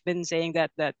always been saying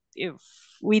that if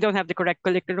we don't have the correct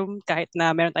curriculum, kahit na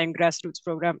meron tayong grassroots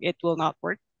program, it will not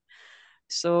work.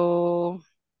 So,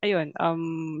 ayun,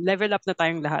 level up na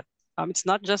tayong lahat. It's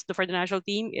not just for the national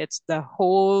team, it's the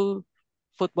whole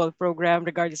football program,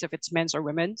 regardless if it's men's or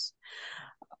women's.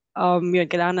 Yun,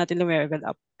 kailangan natin level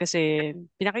up. Kasi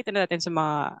pinakita natin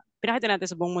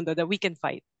sa buong mundo that we can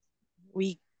fight.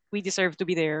 We deserve to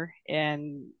be there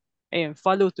and ayun,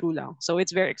 follow through lang. So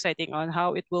it's very exciting on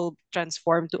how it will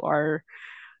transform to our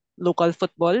local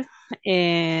football,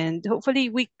 and hopefully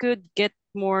we could get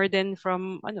more than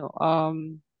from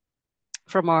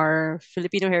our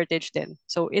Filipino heritage then.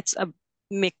 So it's a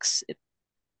mix,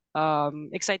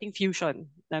 exciting fusion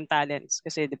ng talents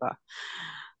kasi 'di ba?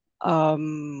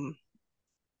 Um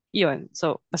Yun.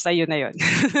 So, basta yun na yun.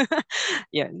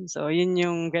 Yun. So, yun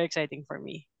yung very exciting for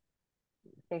me.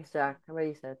 Thanks, Jack. How about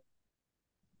you, Seth?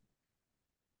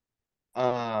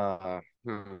 Ah,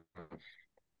 hmm,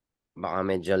 baka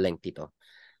medyo lengthy to.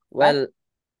 What? Well,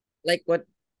 like what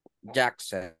Jack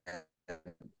said,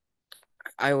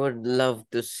 I would love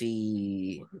to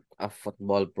see a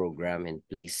football program in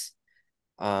place.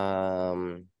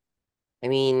 Um, I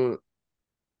mean,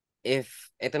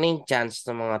 if ito na yung chance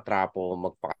ng mga trapo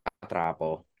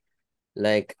magpaka-trapo,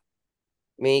 like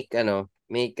make a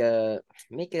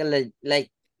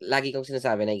lagi kong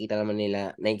sinasabi, nakikita naman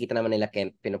nila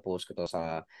Kent, pinupost ko to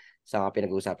sa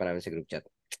pinag-uusapan namin sa group chat.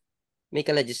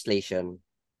 Make a legislation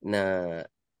na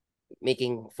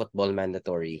making football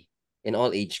mandatory in all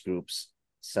age groups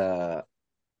sa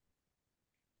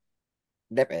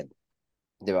DepEd,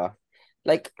 di ba?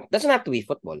 Like, doesn't have to be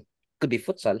football. Could be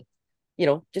futsal.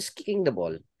 Just kicking the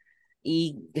ball.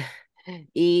 I,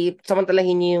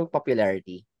 samantalahin niyo yung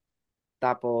popularity.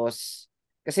 Tapos,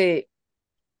 kasi,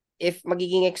 if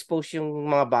magiging exposed yung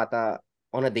mga bata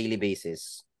on a daily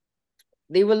basis,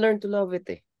 they will learn to love it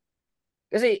eh.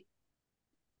 Kasi,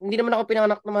 hindi naman ako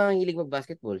pinanganak na mahilig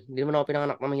mag-basketball. Hindi naman ako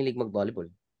pinanganak na mahilig mag-volleyball.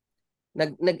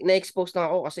 Na-expose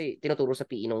lang ako kasi tinuturo sa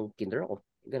PE nung kinder ako.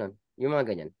 Ganon. Yung mga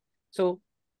ganyan. So,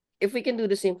 if we can do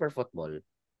the same for football,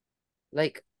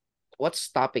 like, what's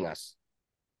stopping us?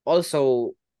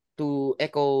 Also, to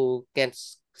echo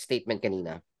Kent's statement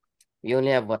kanina, we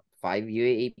only have what, 5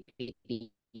 UAAP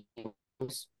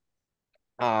teams?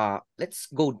 Let's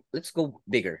go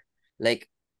bigger. Like,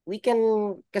 we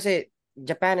can, kasi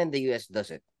Japan and the US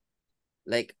does it.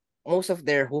 Like, most of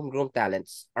their homegrown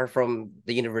talents are from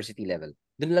the university level.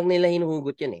 Doon lang nila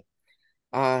hinuhugot yun eh.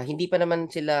 Hindi pa naman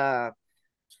sila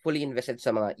fully invested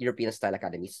sa mga European style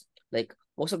academies. Like,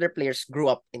 most of their players grew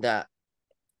up in the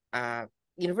uh,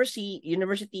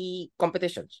 university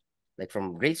competitions. Like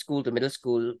from grade school to middle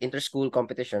school, inter-school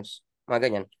competitions, mga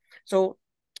ganyan. So,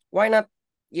 why not,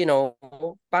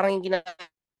 parang yung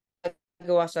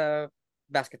ginagawa sa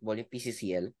basketball, yung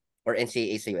PCCL or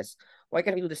NCAA sa US, why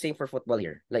can't we do the same for football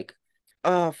here? Like,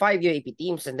 5 UAP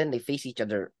teams and then they face each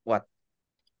other, what,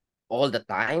 all the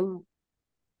time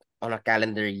on a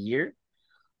calendar year?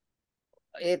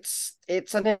 It's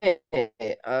the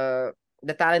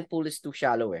talent pool is too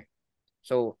shallow eh.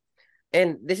 So,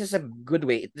 and this is a good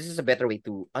way, this is a better way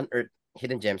to unearth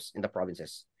hidden gems in the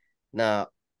provinces. Na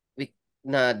we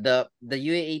na the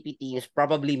UAAP teams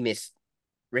probably miss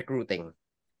recruiting.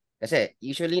 Kasi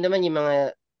usually naman yung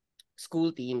mga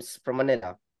school teams from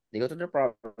Manila, they go to the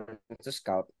province to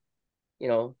scout,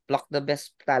 pluck the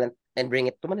best talent and bring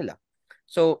it to Manila.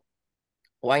 So,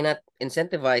 why not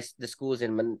incentivize the schools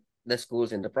in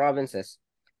the provinces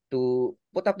to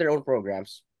put up their own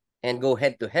programs and go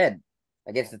head to head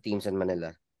against the teams in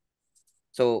Manila?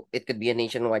 So it could be a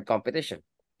nationwide competition.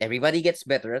 Everybody gets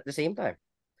better at the same time.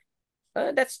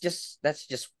 That's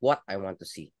just what I want to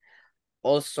see.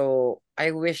 Also,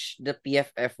 I wish the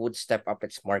PFF would step up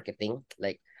its marketing.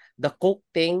 Like the Coke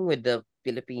thing with the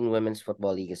Philippine Women's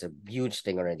Football League is a huge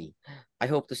thing already. I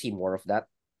hope to see more of that.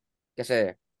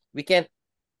 Because we can't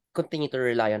continue to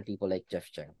rely on people like Jeff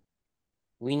Chang.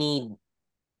 We need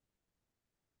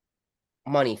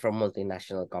money from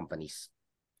multinational companies.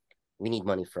 We need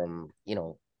money from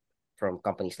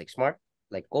companies like Smart,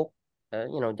 like Coke.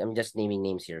 I'm just naming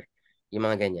names here. Yung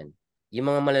mga ganyan. Yung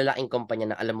mga malalaking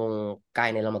kumpanya na alam mong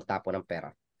kaya nilang magtapo ng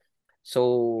pera.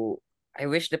 So, I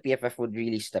wish the PFF would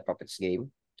really step up its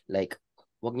game. Like,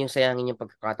 wag niyong sayangin yung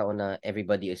pagkakataon na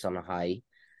everybody is on a high.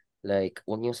 Like,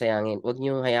 wag niyong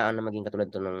hayaan na maging katulad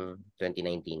to ng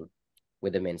 2019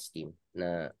 with the men's team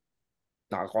na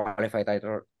naka-qualify tayo to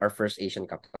our first Asian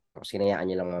Cup. Tapos hinayaan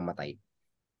niyo lang mamatay.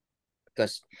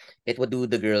 Because it would do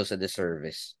the girls a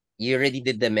disservice. You already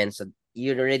did the men's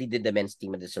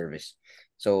team a disservice.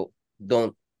 So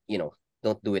don't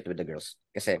don't do it with the girls.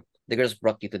 Kasi the girls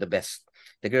brought you to the best.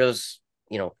 The girls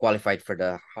qualified for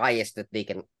the highest that they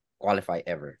can qualify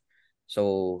ever.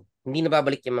 So hindi na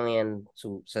babalik yung mga yan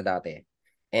sa dati.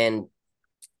 And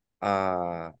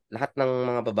lahat ng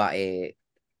mga babae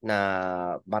na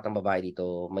batang babae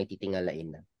dito may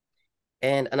titingalain na.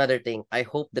 And another thing, I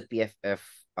hope the PFF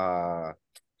uh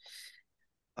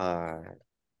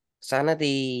sana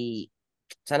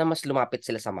sana mas lumapit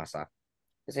sila sa masa.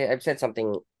 Kasi I've shared something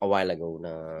a while ago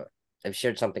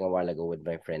with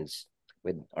my friends,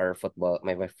 with my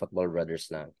football brothers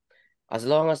na as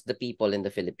long as the people in the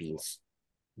Philippines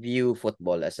view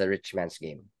football as a rich man's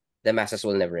game, the masses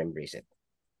will never embrace it.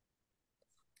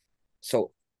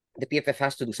 So the PFF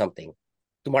has to do something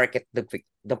to market the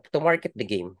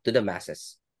game to the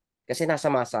masses. Kasi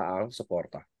nasa masa ang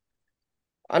suporta.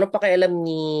 Ano pakialam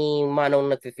ni Manong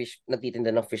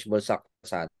nagtitinda ng fishball sa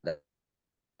kalsada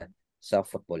sa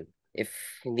football?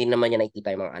 If hindi naman niya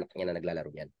nakikita yung mga anak niya na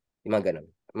naglalaro yan. Yung mga ganun.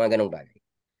 Mga ganung bagay.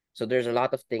 So there's a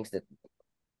lot of things that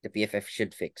the PFF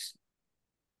should fix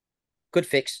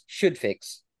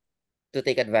to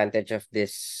take advantage of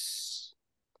this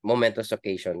momentous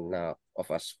occasion na of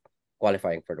us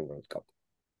qualifying for the World Cup.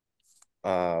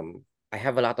 I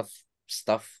have a lot of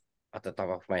stuff at the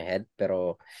top of my head,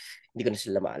 pero hindi ko na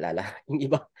sila maalala yung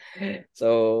iba.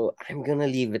 So I'm gonna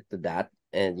leave it to that,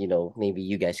 and maybe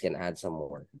you guys can add some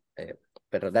more.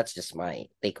 Pero that's just my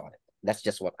take on it. That's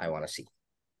just what I want to see.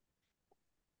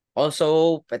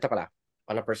 Also, ito pala,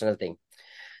 on a personal thing.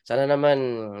 Sana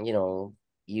naman,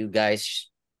 you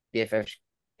guys, PFF,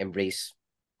 embrace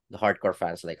the hardcore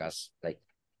fans like us. Like,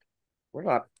 we're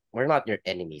not your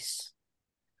enemies.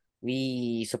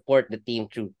 We support the team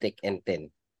through thick and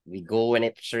thin. We go when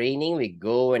it's raining. We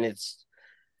go when it's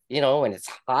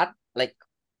hot. Like,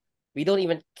 we don't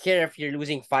even care if you're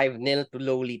losing 5-0 to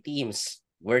lowly teams.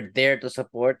 We're there to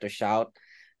support, to shout.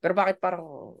 Pero bakit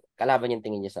parang kalaban yung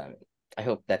tingin niyo sa amin? I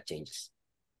hope that changes.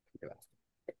 Diba?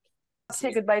 Say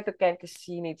goodbye to Ken because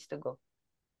he needs to go.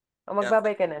 O, Yeah.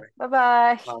 magbabay ka na.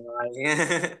 Bye-bye!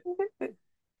 Bye.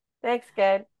 Thanks,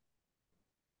 Ken.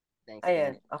 Thanks,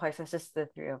 Ayan. Ken. Okay, so it's just the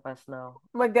three of us now.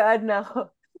 Mag-a-add na ako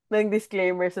ng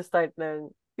disclaimer sa start ng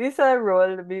yung sa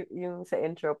role, yung sa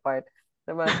intro part.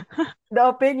 Naman, the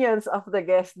opinions of the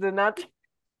guests do not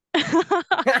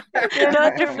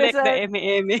Reflect the represent.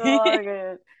 eme-eme. Oh,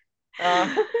 ganyan. Uh,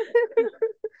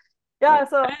 yeah,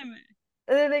 so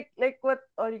like what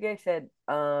all you guys said.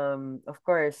 Of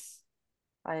course,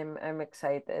 I'm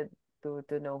excited to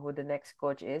know who the next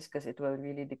coach is because it will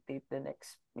really dictate the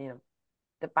next,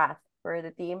 the path for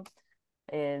the team,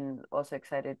 and also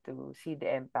excited to see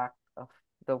the impact of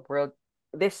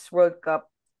this World Cup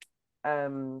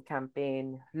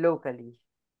campaign locally.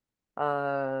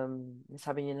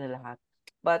 Sabi niyo na lahat.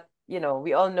 But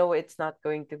we all know it's not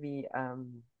going to be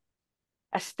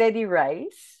a steady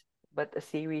rise, but a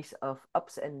series of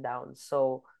ups and downs.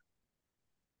 So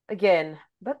again,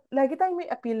 but lagi tayong may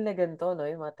appeal na ganito, no?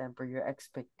 Yung mga temper your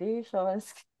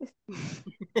expectations.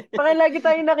 Baka lagi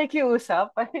tayong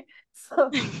nakikiusap.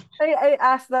 So, I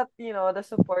ask that, the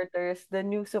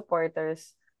new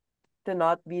supporters to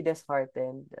not be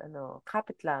disheartened.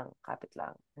 Kapit lang, kapit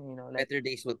lang. Like, Better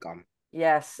days will come.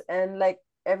 yes, and like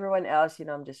everyone else,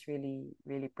 I'm just really,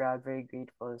 really proud, very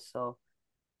grateful. So,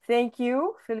 thank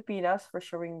you, Filipinas, for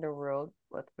showing the world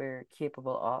what we're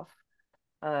capable of.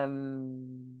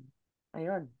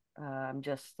 Ayun. I'm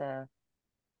just ang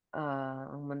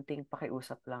munting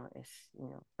pakiusap lang is,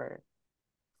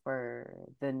 for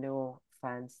the new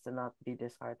fans to not be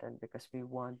disheartened because we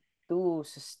want to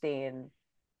sustain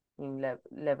yung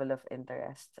level of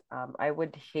interest. I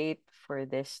would hate for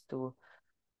this to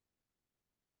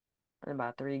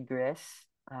regress.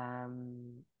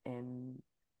 And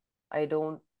I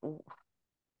don't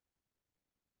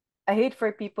I hate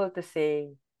for people to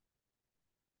say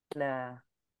na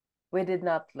we did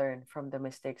not learn from the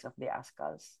mistakes of the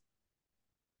Ascals.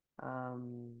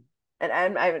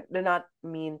 And I do not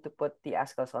mean to put the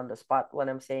Ascals on the spot. What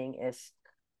I'm saying is,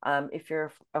 if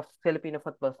you're a Filipino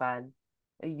football fan,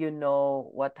 you know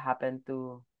what happened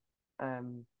to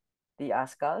the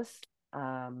Ascals.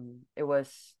 It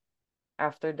was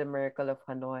after the miracle of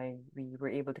Hanoi, we were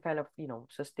able to kind of,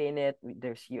 sustain it.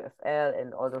 There's UFL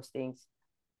and all those things.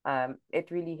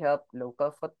 It really helped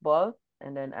local football.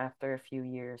 And then after a few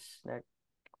years,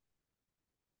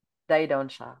 die down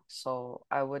siya. So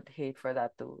I would hate for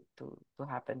that to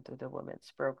happen to the women's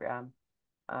program.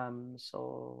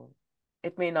 So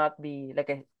it may not be, like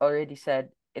I already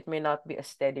said, it may not be a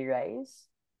steady rise,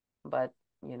 but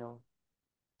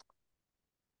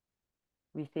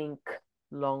we think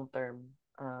long term.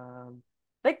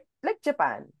 Like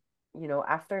Japan,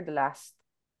 after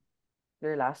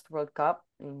their last World Cup,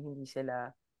 hindi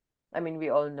sila. I mean,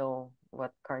 we all know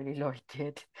what Carly Lloyd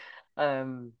did.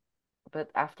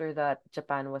 But after that,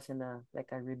 Japan was in a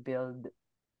rebuild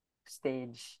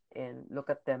stage, and look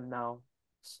at them now.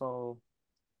 So,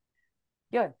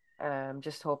 yun.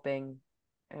 Just hoping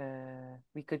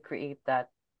we could create that.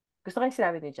 Gusto ko yung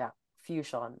sinabi ni Jacq,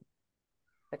 fusion.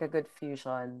 Like a good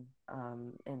fusion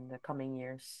in the coming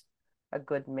years. A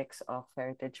good mix of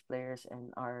heritage players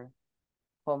and our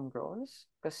homegrowns.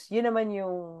 Because yun naman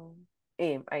yung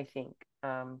aim, I think.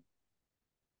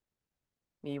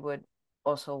 We would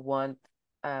also want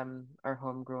our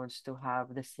homegrowns to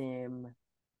have the same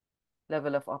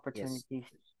level of Yes. opportunities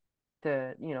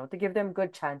to give them good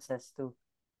chances to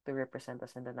represent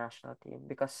us in the national team,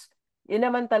 because yun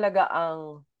naman talaga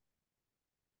ang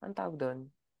tawag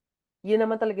doon, yun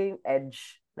naman talaga yung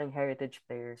edge ng heritage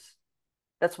players.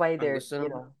 That's why Ang gusto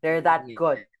naman they're that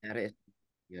good. mangyari is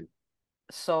yun.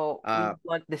 So we Uh,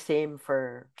 want the same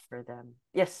for them.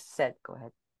 Yes, said, go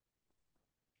ahead.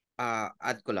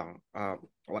 add ko lang.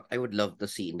 What I would love to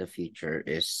see in the future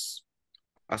is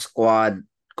a squad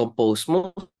composed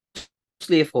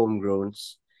mostly of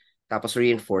homegrowns, tapos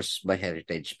reinforced by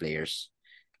heritage players.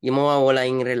 Yung mawawala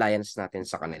yung reliance natin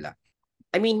sa kanila.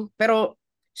 I mean, pero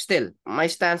still, my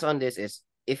stance on this is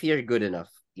if you're good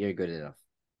enough, you're good enough.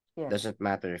 Yes. Doesn't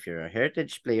matter if you're a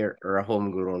heritage player or a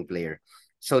homegrown player.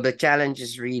 So the challenge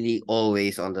is really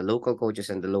always on the local coaches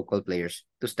and the local players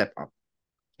to step up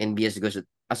and be as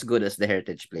good as the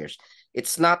heritage players.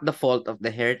 It's not the fault of the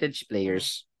heritage Mm.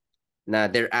 players na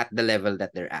they're at the level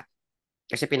that they're at.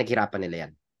 Kasi pinaghirapan nila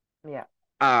yan. Yeah.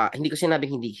 Hindi ko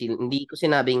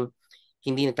sinabing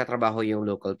hindi nagtatrabaho yung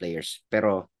local players,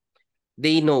 pero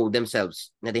they know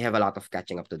themselves na they have a lot of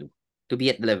catching up to do to be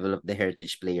at the level of the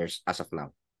heritage players as of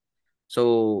now.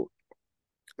 So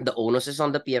the onus is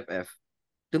on the PFF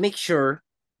to make sure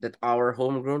that our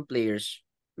homegrown players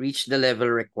reach the level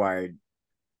required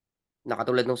na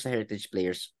katulad nung sa heritage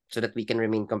players so that we can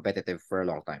remain competitive for a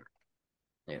long time.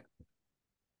 Yeah.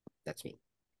 That's me.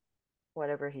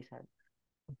 Whatever he said.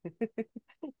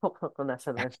 Kung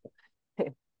nasa na siya.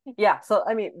 Yeah, so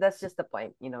I mean that's just the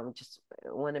point, just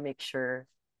want to make sure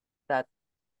that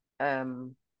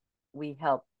we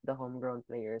help the homegrown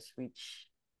players reach,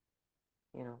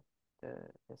 you know, the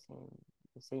the same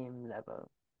the same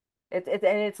level. And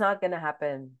it's not gonna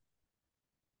happen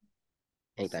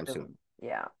Anytime soon. soon.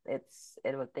 Yeah, it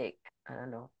will take, I don't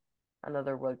know,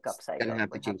 another World Cup It's gonna cycle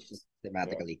have to change perhaps. Yes.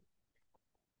 systematically.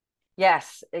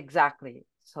 Yes, exactly.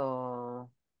 So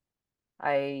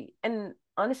and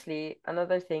honestly,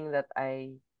 another thing that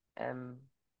I am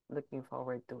looking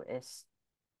forward to is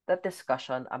that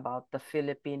discussion about the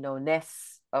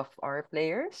Filipino-ness of our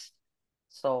players.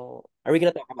 So, Are we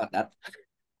gonna talk about that?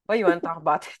 what you want to talk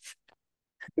about it?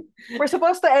 We're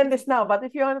supposed to end this now, but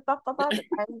if you want to talk about it,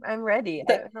 I'm ready.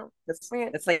 That, that's We-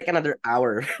 that's like another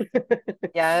hour.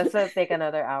 yeah, this will take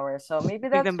another hour. So maybe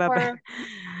that's Biglang baba for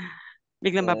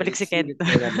biglang Yeah, babalik si let's leave Kent. it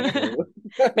for another show.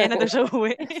 May na daw siya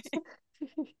uwi.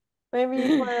 maybe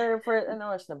for ano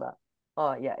oras na ba?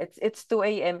 Oh yeah, it's 2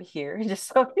 a.m. here. Just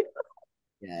so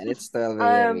Yeah, and it's 12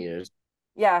 a.m. um here.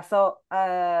 yeah, so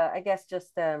I guess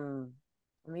just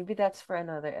maybe that's for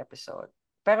another episode.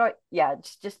 Pero yeah,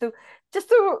 just to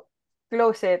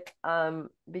close it,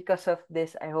 because of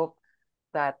this, I hope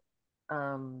that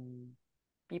um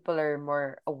people are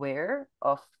more aware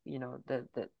of, the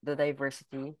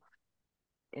diversity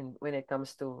in when it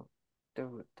comes to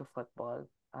football.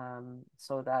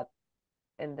 So that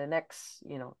in the next,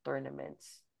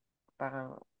 tournaments,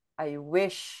 parang I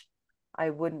wish I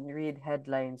wouldn't read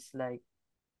headlines like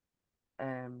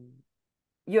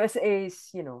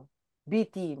USA's, B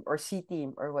team or C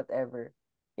team or whatever.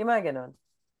 Yung mga ganon.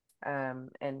 And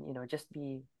just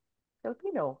be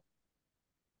Filipino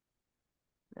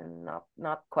and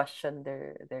not question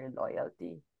their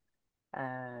loyalty.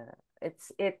 Uh,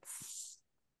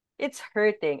 it's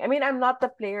hurting. I mean, I'm not the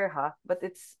player, but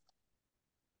it's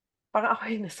parang ako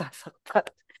yung nasasaktan.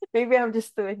 Maybe I'm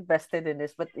just too invested in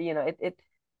this, but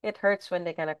it hurts when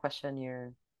they kind of question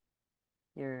your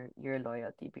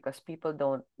loyalty because people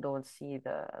don't see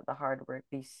the hard work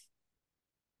these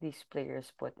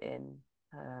players put in.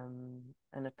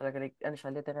 Ano talaga, like, ano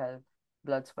siya, literal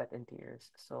blood, sweat, and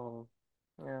tears. So,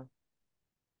 yeah.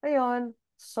 Ayun.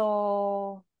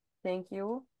 So, thank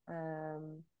you.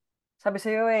 Sabi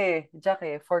sa'yo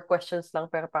Jacq, 4 questions lang,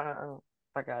 pero parang ang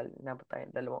tagal. Inabot tayo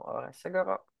 2 oras.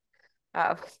 Siguro,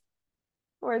 ah,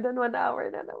 more than 1 hour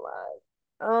na naman.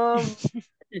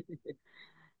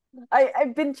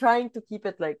 I've been trying to keep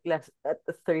it like less at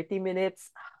the 30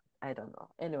 minutes. I don't know.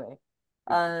 Anyway,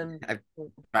 um, I've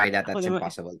tried that. Ako That's naman,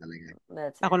 impossible talaga.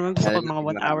 that's ako naman gusto Lalo ko na mga pag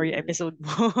 1 hour marami yung yan. episode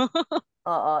mo.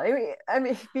 I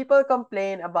mean, people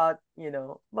complain about,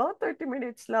 about 30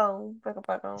 minutes lang. Pero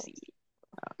parang, Sige.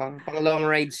 Pang long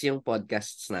rides yung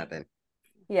podcasts natin.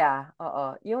 yeah,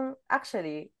 Yung,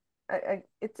 actually,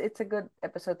 it's a good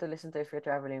episode to listen to if you're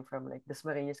traveling from like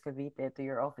Dasmariñas, Cavite to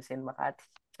your office in Makati.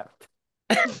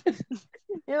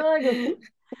 Yung mga ganun.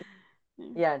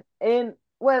 Yan. And,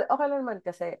 well, okay lang naman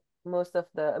kasi most of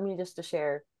I mean, just to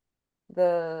share,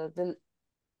 the the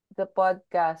the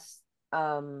podcast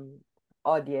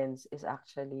audience is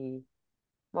actually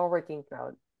more working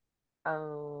crowd.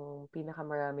 Ang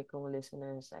pinakamarami kong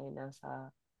listeners ay nasa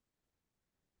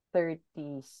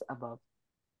 30s above.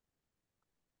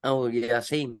 Oh, yeah,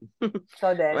 same.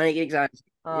 So then, Makikinig sa akin.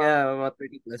 Uh, Yeah, mga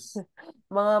 30 plus.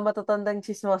 mga matatandang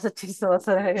chismosa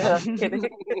na yun. Kidding.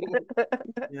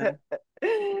 Yeah.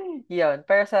 Yun.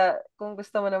 Pero kung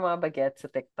gusto mo ng mga bagets sa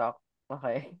TikTok,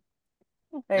 okay.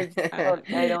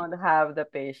 I don't have the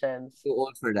patience. Too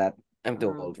old for that. I'm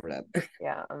too Mm, old for that.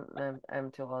 yeah,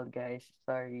 I'm too old, guys.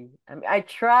 Sorry. I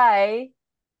try,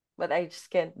 but I just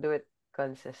can't do it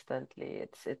consistently.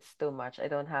 It's too much. I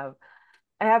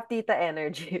have tita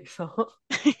energy, so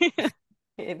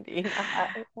hindi na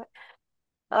kaya.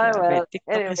 Oh Grabe, well.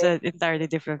 TikTok is Anyway, an entirely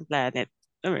different planet.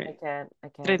 I Alright. can't. I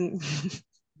can't. Trin-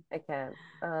 I can't.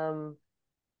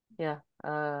 Yeah.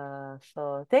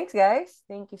 So thanks, guys.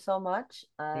 Thank you so much.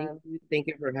 Thank you. Thank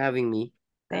you for having me.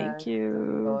 Thank To you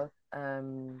you. both.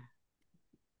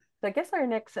 So I guess our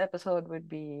next episode would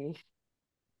be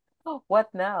what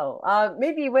now?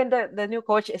 Maybe when the new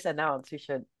coach is announced, we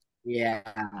should. Yeah.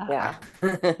 Yeah,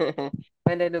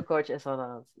 when the new coach is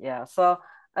announced. Yeah. So,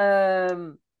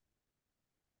 um,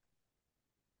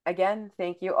 again,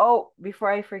 thank you. Oh,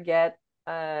 before I forget,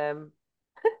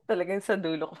 talagang sa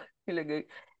dulo ko ilagay.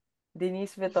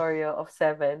 Denise Vittorio of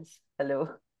Sevens. Hello.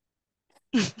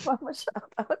 Mama,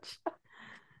 shout out.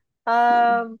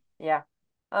 Yeah.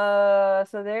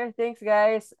 So there. Thanks,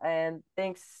 guys, and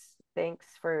thanks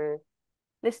for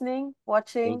listening, Thank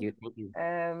watching. you. Thank you.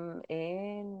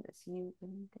 And see you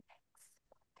in the next.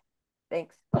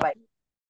 Thanks.